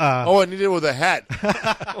Muppets. All I needed was a hat.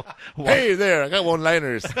 Hey there, I got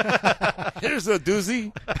one-liners. Here's a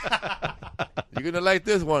doozy. You're going to like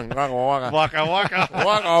this one. Waka waka. Waka waka.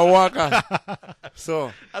 Waka waka.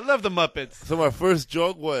 So, I love the Muppets. So my first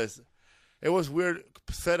joke was, it was weird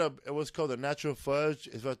setup. It was called the Natural Fudge.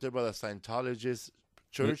 It's right there by the Scientologist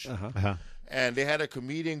church. And they had a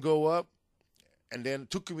comedian go up, and then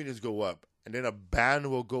two comedians go up, and then a band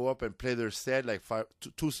will go up and play their set, like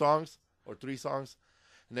two songs or three songs.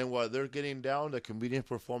 And then while they're getting down, the comedian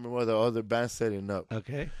performing while the other band's setting up.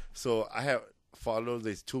 Okay. So I have followed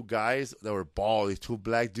these two guys that were bald, these two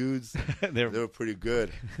black dudes. They were pretty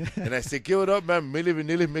good. And I said, give it up, man. Milli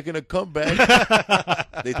Vanilli making a comeback.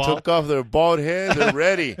 They took off their bald head. They're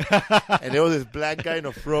ready. And there was this black guy in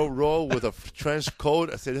the front row with a trench coat.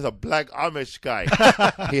 I said, this is a black Amish guy.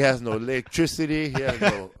 He has no electricity. He has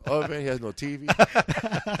no oven. He has no TV.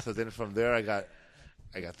 So then from there, I got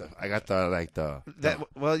the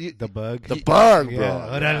bug. The bug, bro.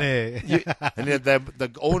 Yeah. And then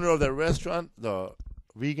the owner of the restaurant, the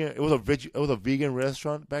vegan, it was a vegan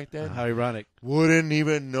restaurant back then. How ironic. Wouldn't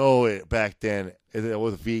even know it back then. It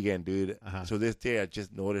was vegan, dude. So this day I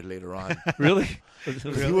just noticed later on. Really?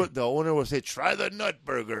 The owner would say, try the nut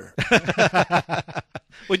burger.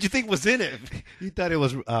 What'd you think was in it? You thought it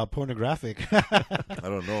was pornographic. I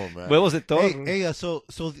don't know, man. What was it though? Hey, so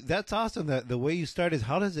that's awesome. That the way you started.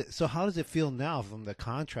 How does it feel now from the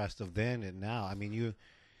contrast of then and now? I mean,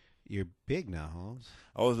 you're big now, Holmes.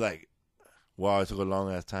 I was like, wow, it took a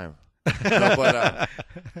long ass time. No,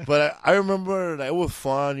 but I remember that it was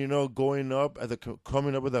fun, you know, coming up as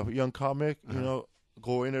a young comic, you know,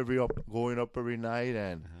 going up every night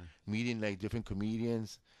and meeting like different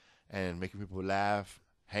comedians and making people laugh,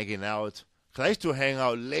 hanging out. Cause I used to hang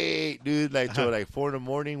out late, dude, like till like 4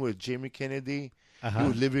 a.m. with Jamie Kennedy. He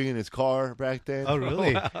was living in his car back then. Oh,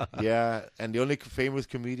 really? Yeah, and the only famous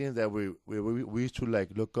comedian that we used to like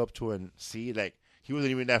look up to and see, like, he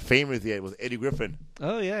wasn't even that famous yet. It was Eddie Griffin.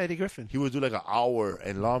 Oh, yeah, Eddie Griffin. He would do like an hour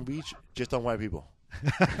in Long Beach just on white people.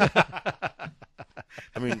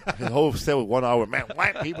 I mean, his whole set was 1 hour. Man,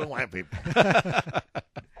 white people.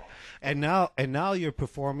 And now you're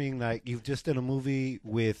performing, like, you've just done a movie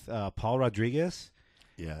with Paul Rodriguez.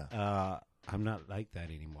 Yeah. I'm not like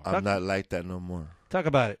that anymore. I'm not like that no more. Talk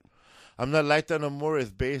about it. I'm not like that no more.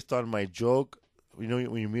 It's based on my joke. You know,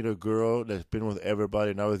 when you meet a girl that's been with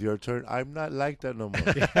everybody, now it's your turn. I'm not like that no more.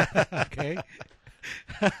 Okay.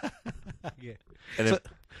 Yeah. And then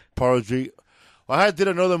Paul Rodriguez. Well, I did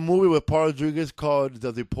another movie with Paul Rodriguez called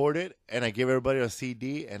The Deported, and I gave everybody a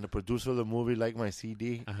CD, and the producer of the movie liked my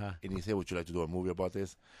CD, and he said, would you like to do a movie about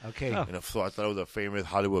this? Okay. And so I thought it was a famous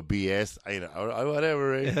Hollywood BS. Whatever,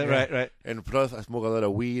 right? Yeah, right. And plus, I smoke a lot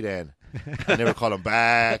of weed, and I never call him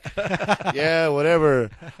back. Yeah, whatever.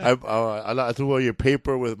 I threw away your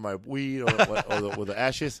paper with my weed or with the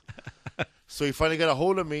ashes. So he finally got a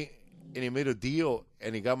hold of me, and he made a deal,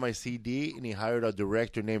 and he got my CD, and he hired a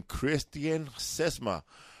director named Christian Sesma.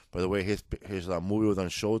 By the way, his movie was on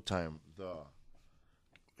Showtime, the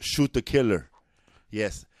Shoot the Killer.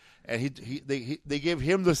 Yes. And they gave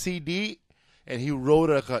him the CD, and he wrote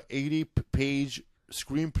like an 80-page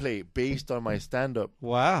screenplay based on my stand-up.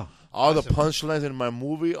 Wow. All the punchlines in my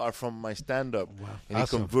movie are from my stand-up. Wow. And he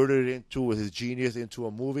converted it with his genius into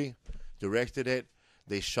a movie, directed it,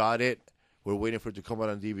 they shot it. We're waiting for it to come out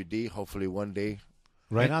on DVD, hopefully one day.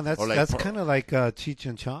 Right on. That's kind of like Cheech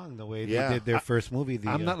and Chong, the way they did their first movie.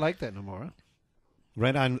 I'm not like that no more. Huh?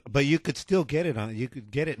 Right on. But you could still get it on. You could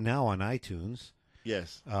get it now on iTunes.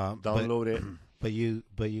 Yes. Download it. But you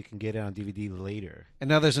can get it on DVD later. And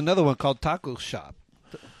now there's another one called Taco Shop.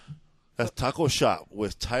 That's Taco Shop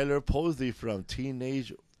with Tyler Posey from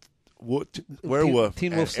Teenage Werewolf,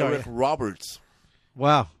 Teen and Wolf Star, Eric yeah. Roberts.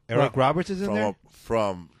 Wow. Eric Roberts is in from, there?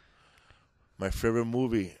 From my favorite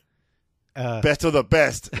movie, Best of the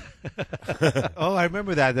Best. Oh, I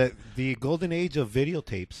remember that. The golden age of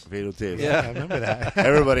videotapes. Videotapes. Yeah, I remember that.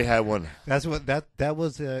 Everybody had one. That's what that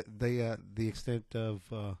was the extent of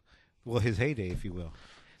his heyday, if you will.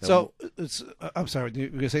 So I'm sorry. You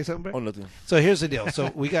gonna say something, Brett? Oh, nothing. So here's the deal.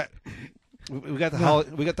 So we got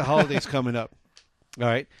the holidays coming up. All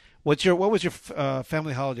right. What was your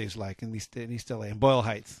family holidays like in East LA, in Boyle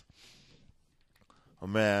Heights? Oh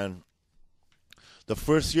man, the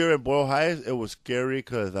first year in Boyle Heights, it was scary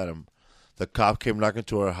because the cop came knocking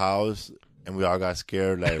to our house, and we all got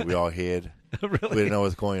scared. Like we all hid. Really? We didn't know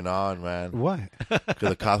what's going on, man. Why? Because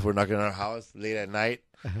the cops were knocking on our house late at night,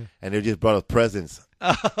 and they just brought us presents.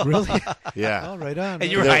 Really? Yeah. Oh, right on.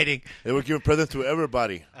 And you were hiding. They were giving presents to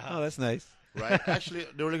everybody. Oh, that's nice. Right? Actually,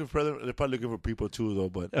 they were looking for presents. They're probably looking for people too, though.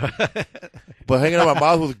 But hanging out with my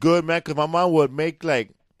mom was good, man. Because my mom would make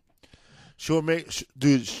she'll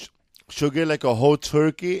get like a whole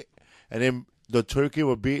turkey, and then the turkey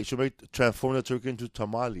transform the turkey into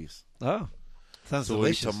tamales. Oh, sounds so we'll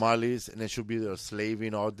eat delicious. tamales, and then she'll be there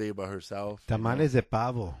slaving all day by herself. Tamales de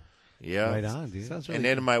pavo. Yeah, right on, dude. Sounds really and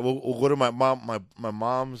then good. we'll go to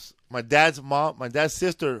my dad's mom, my dad's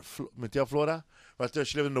sister, my tia Flora. Right there,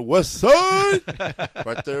 she lived in the West Side,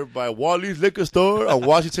 right there by Wally's Liquor Store on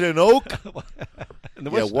Washington and Oak.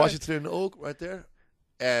 Washington and Oak, right there.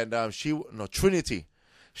 And Trinity.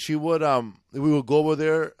 She would we would go over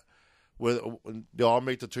there where they all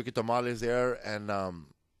make the turkey tamales there, and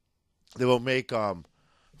they will make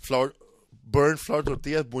burnt flour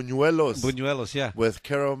tortillas, buñuelos, yeah, with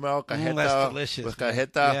caramel, cajeta, that's delicious, with man.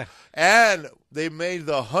 cajeta, Yeah. and they made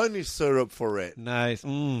the honey syrup for it. Nice.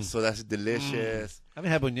 So that's delicious. I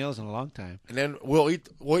haven't had buñuelos in a long time. And then we'll eat.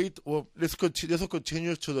 This will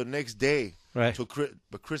continue to the next day, right? To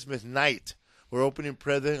Christmas night. We're opening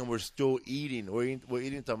presents and we're still eating. We're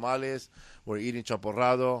eating tamales. We're eating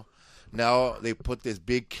chaporrado. Now they put this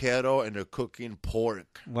big kettle and they're cooking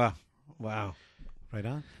pork. Wow. Right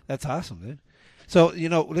on. That's awesome, dude. So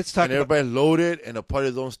let's talk. And everybody loaded, and the party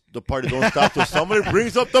don't stop till somebody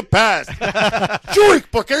brings up the past. Chuy,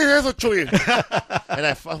 ¿por qué dices eso, Chuy?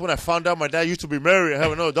 And when I found out my dad used to be married, I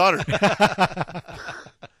have another daughter.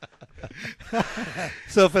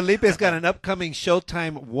 So Felipe's got an upcoming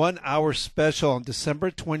Showtime 1 hour special on December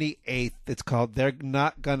 28th. It's called "They're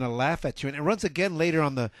Not Gonna Laugh at You," and it runs again later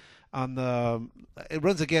on the. It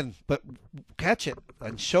runs again, but catch it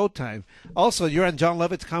on Showtime. Also, you're on John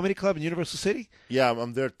Lovett's Comedy Club in Universal City? Yeah,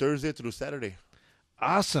 I'm there Thursday through Saturday.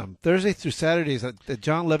 Awesome. Thursday through Saturdays at the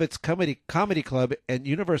John Lovett's Comedy Club and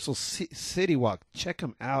Universal City Walk. Check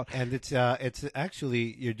them out. And it's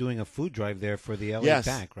actually, you're doing a food drive there for the LA Yes.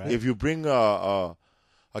 Bank, right? If you bring a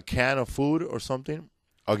can of food or something,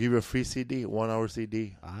 I'll give you a free CD, 1 hour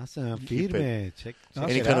CD. Awesome. Keep Feed it. me.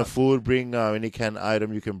 Any kind of food, bring any kind of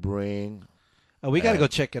item you can bring. Oh, we got to go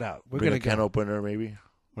check it out. We're bring going a to can opener, maybe.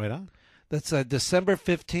 Right on. That's December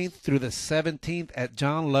 15th through the 17th at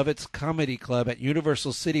John Lovett's Comedy Club at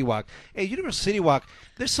Universal City Walk. Hey, Universal City Walk,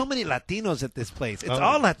 there's so many Latinos at this place. It's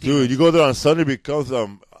all Latinos. Dude, you go there on Sunday because, I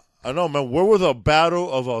don't know, man, where was the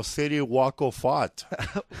battle of our city Waco fought?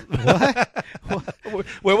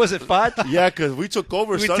 Where was it fought? Yeah, because we took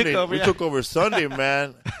over Sunday. We took over Sunday,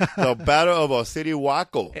 man. The battle of our city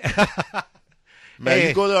Waco. Man,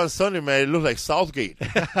 you go there on Sunday, man, it looks like Southgate.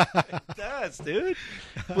 It does, dude.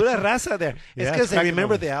 Pura raza there. It's Yeah, because it's they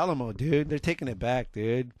remember cracking the Alamo, dude. They're taking it back,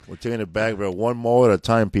 dude. We're taking it back, bro. One more at a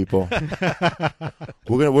time, people.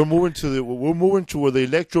 We're moving to where the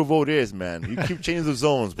electro vote is, man. You keep changing the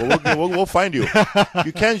zones, but we'll find you.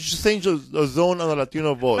 You can't just change the zone on the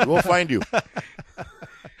Latino vote. We'll find you.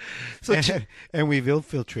 So and we've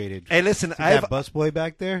infiltrated. Hey, listen, See that busboy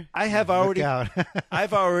back there? I have Look already, out.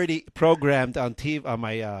 I've already programmed on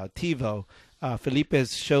my TiVo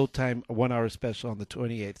Felipe's Showtime 1 hour special on the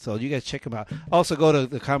 28th. So you guys check him out. Also go to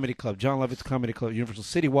the Comedy Club, John Lovett's Comedy Club, Universal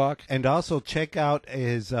City Walk. And also check out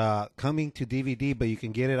his coming to DVD, but you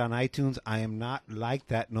can get it on iTunes. I Am Not Like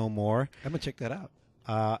That No More. I'm going to check that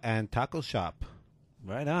out. And Taco Shop.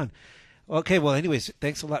 Right on. Okay, well, anyways,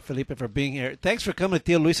 thanks a lot, Felipe, for being here. Thanks for coming to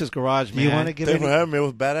Tio Luis's garage, man. Do you want to give Thanks for having me. It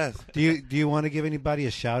was badass. Do you want to give anybody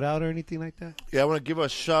a shout out or anything like that? Yeah, I want to give a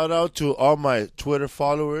shout out to all my Twitter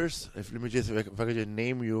followers. If I could just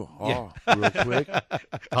name you all real quick.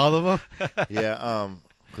 All of them? Yeah,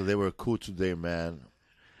 because they were cool today, man.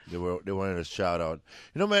 They wanted a shout out.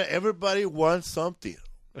 You know, man, everybody wants something.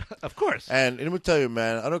 Of course. And let me tell you,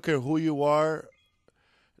 man, I don't care who you are,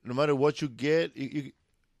 no matter what you get,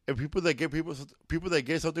 And people that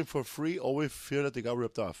get something for free always feel that they got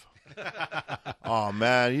ripped off. Oh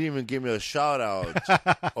man, you didn't even give me a shout out.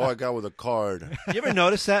 Oh, I got with a card. You ever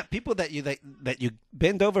notice that people that you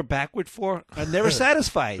bend over backward for are never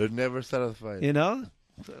satisfied? They're never satisfied. You know,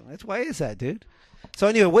 so that's why is that, dude? So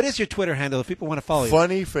anyway, what is your Twitter handle if people want to follow you?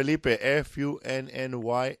 Funny Felipe,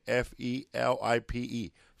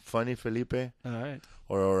 FUNNYFELIPE. Funny Felipe. All right.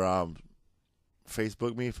 Or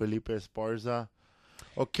Facebook me, Felipe Esparza.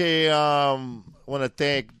 Okay, want to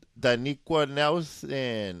thank Daniqua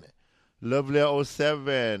Nelson,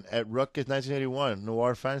 Lovely07 at Ruckus 1981,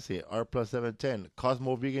 Noir Fancy, R plus 710,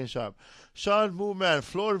 Cosmo Vegan Shop, Sean Moonman,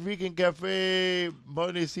 Floor Vegan Cafe,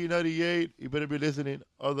 Money C98. You better be listening.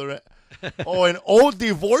 An old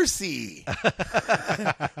divorcee.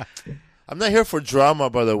 I'm not here for drama,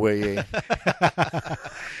 by the way.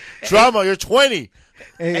 Drama, you're 20.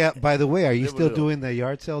 Hey, by the way, are you still doing the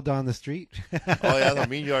yard sale down the street? Oh, yeah, the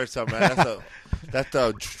mean yard sale, man. That's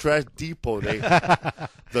the trash depot.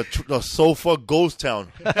 The sofa ghost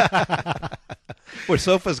town. Where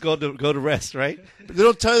sofas go to rest, right? They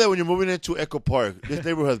don't tell you that when you're moving into Echo Park. This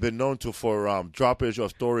neighborhood has been known for droppage of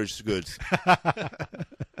storage goods.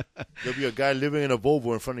 There'll be a guy living in a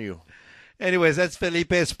Volvo in front of you. Anyways, that's Felipe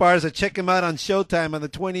Esparza. Check him out on Showtime on the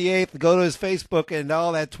 28th. Go to his Facebook and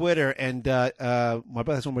all that Twitter. And my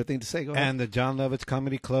brother has one more thing to say. Go ahead. And the John Lovitz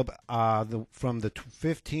Comedy Club from the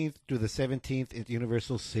 15th to the 17th at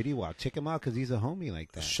Universal City Walk. Check him out because he's a homie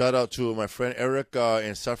like that. Shout out to my friend Erica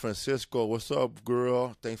in San Francisco. What's up,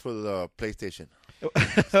 girl? Thanks for the PlayStation.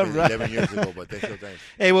 All right. 11 years ago, but thanks.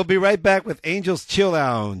 Hey, we'll be right back with Angel's Chill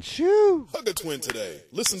Lounge. Shoo! Hug a twin today.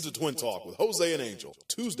 Listen to Twin Talk with Jose and Angel,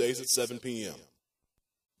 Tuesdays at 7 p.m.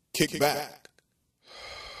 Kick back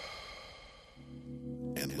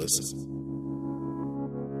and listen.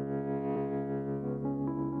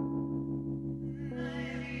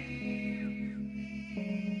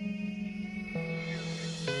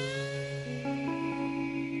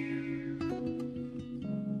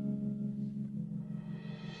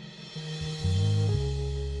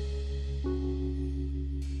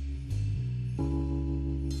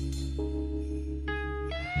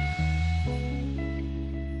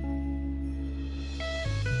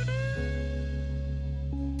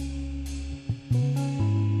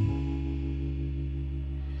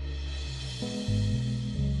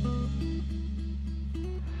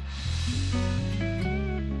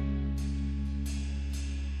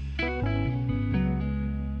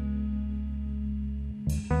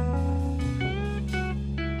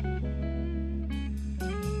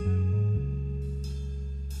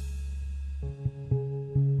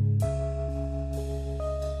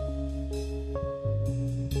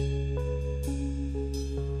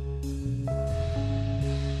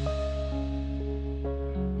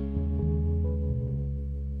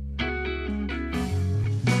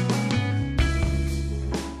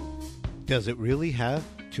 Does it really have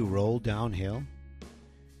to roll downhill?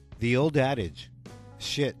 The old adage,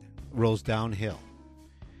 shit rolls downhill,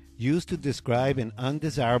 used to describe an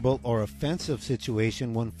undesirable or offensive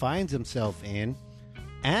situation one finds himself in,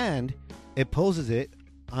 and it poses it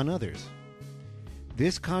on others.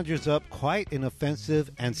 This conjures up quite an offensive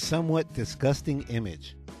and somewhat disgusting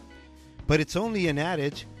image. But it's only an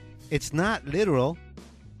adage. It's not literal.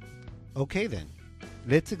 Okay then.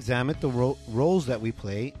 Let's examine the roles that we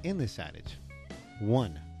play in this adage.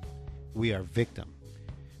 1. We are victim.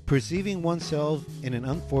 Perceiving oneself in an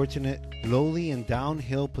unfortunate, lowly and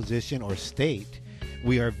downhill position or state,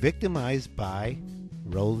 we are victimized by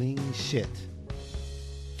rolling shit.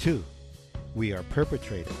 2. We are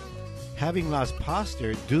perpetrator. Having lost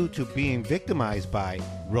posture due to being victimized by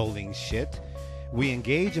rolling shit, we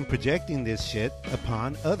engage in projecting this shit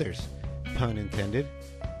upon others. Pun intended.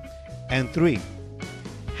 And 3.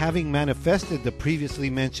 Having manifested the previously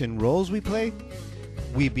mentioned roles we play,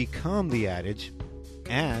 we become the adage,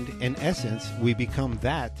 and in essence, we become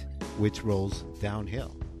that which rolls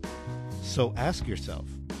downhill. So ask yourself,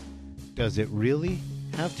 does it really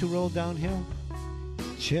have to roll downhill?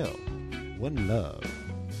 Chill. One love.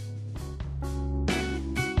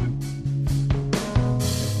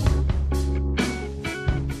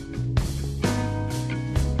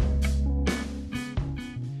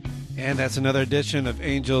 And that's another edition of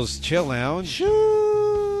Angel's Chill Lounge.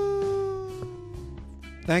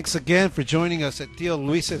 Thanks again for joining us at Tio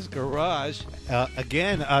Luis's Garage.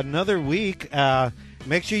 Again, another week.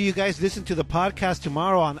 Make sure you guys listen to the podcast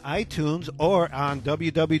tomorrow on iTunes or on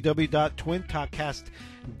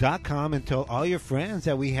www.twintalkcast.com and tell all your friends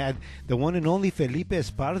that we had the one and only Felipe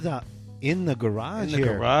Esparza in the garage In the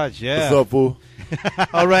here. garage, yeah. What's up, fool?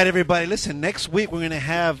 All right, everybody. Listen, next week we're going to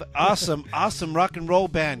have awesome rock and roll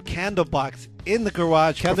band Candlebox in the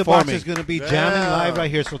garage Candlebox performing. is going to be jamming live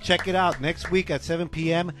right here, so check it out next week at 7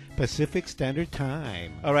 p.m. Pacific Standard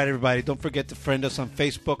Time. All right, everybody. Don't forget to friend us on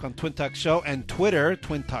Facebook on Twin Talk Show and Twitter,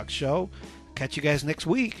 Twin Talk Show. Catch you guys next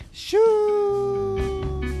week. Shoo!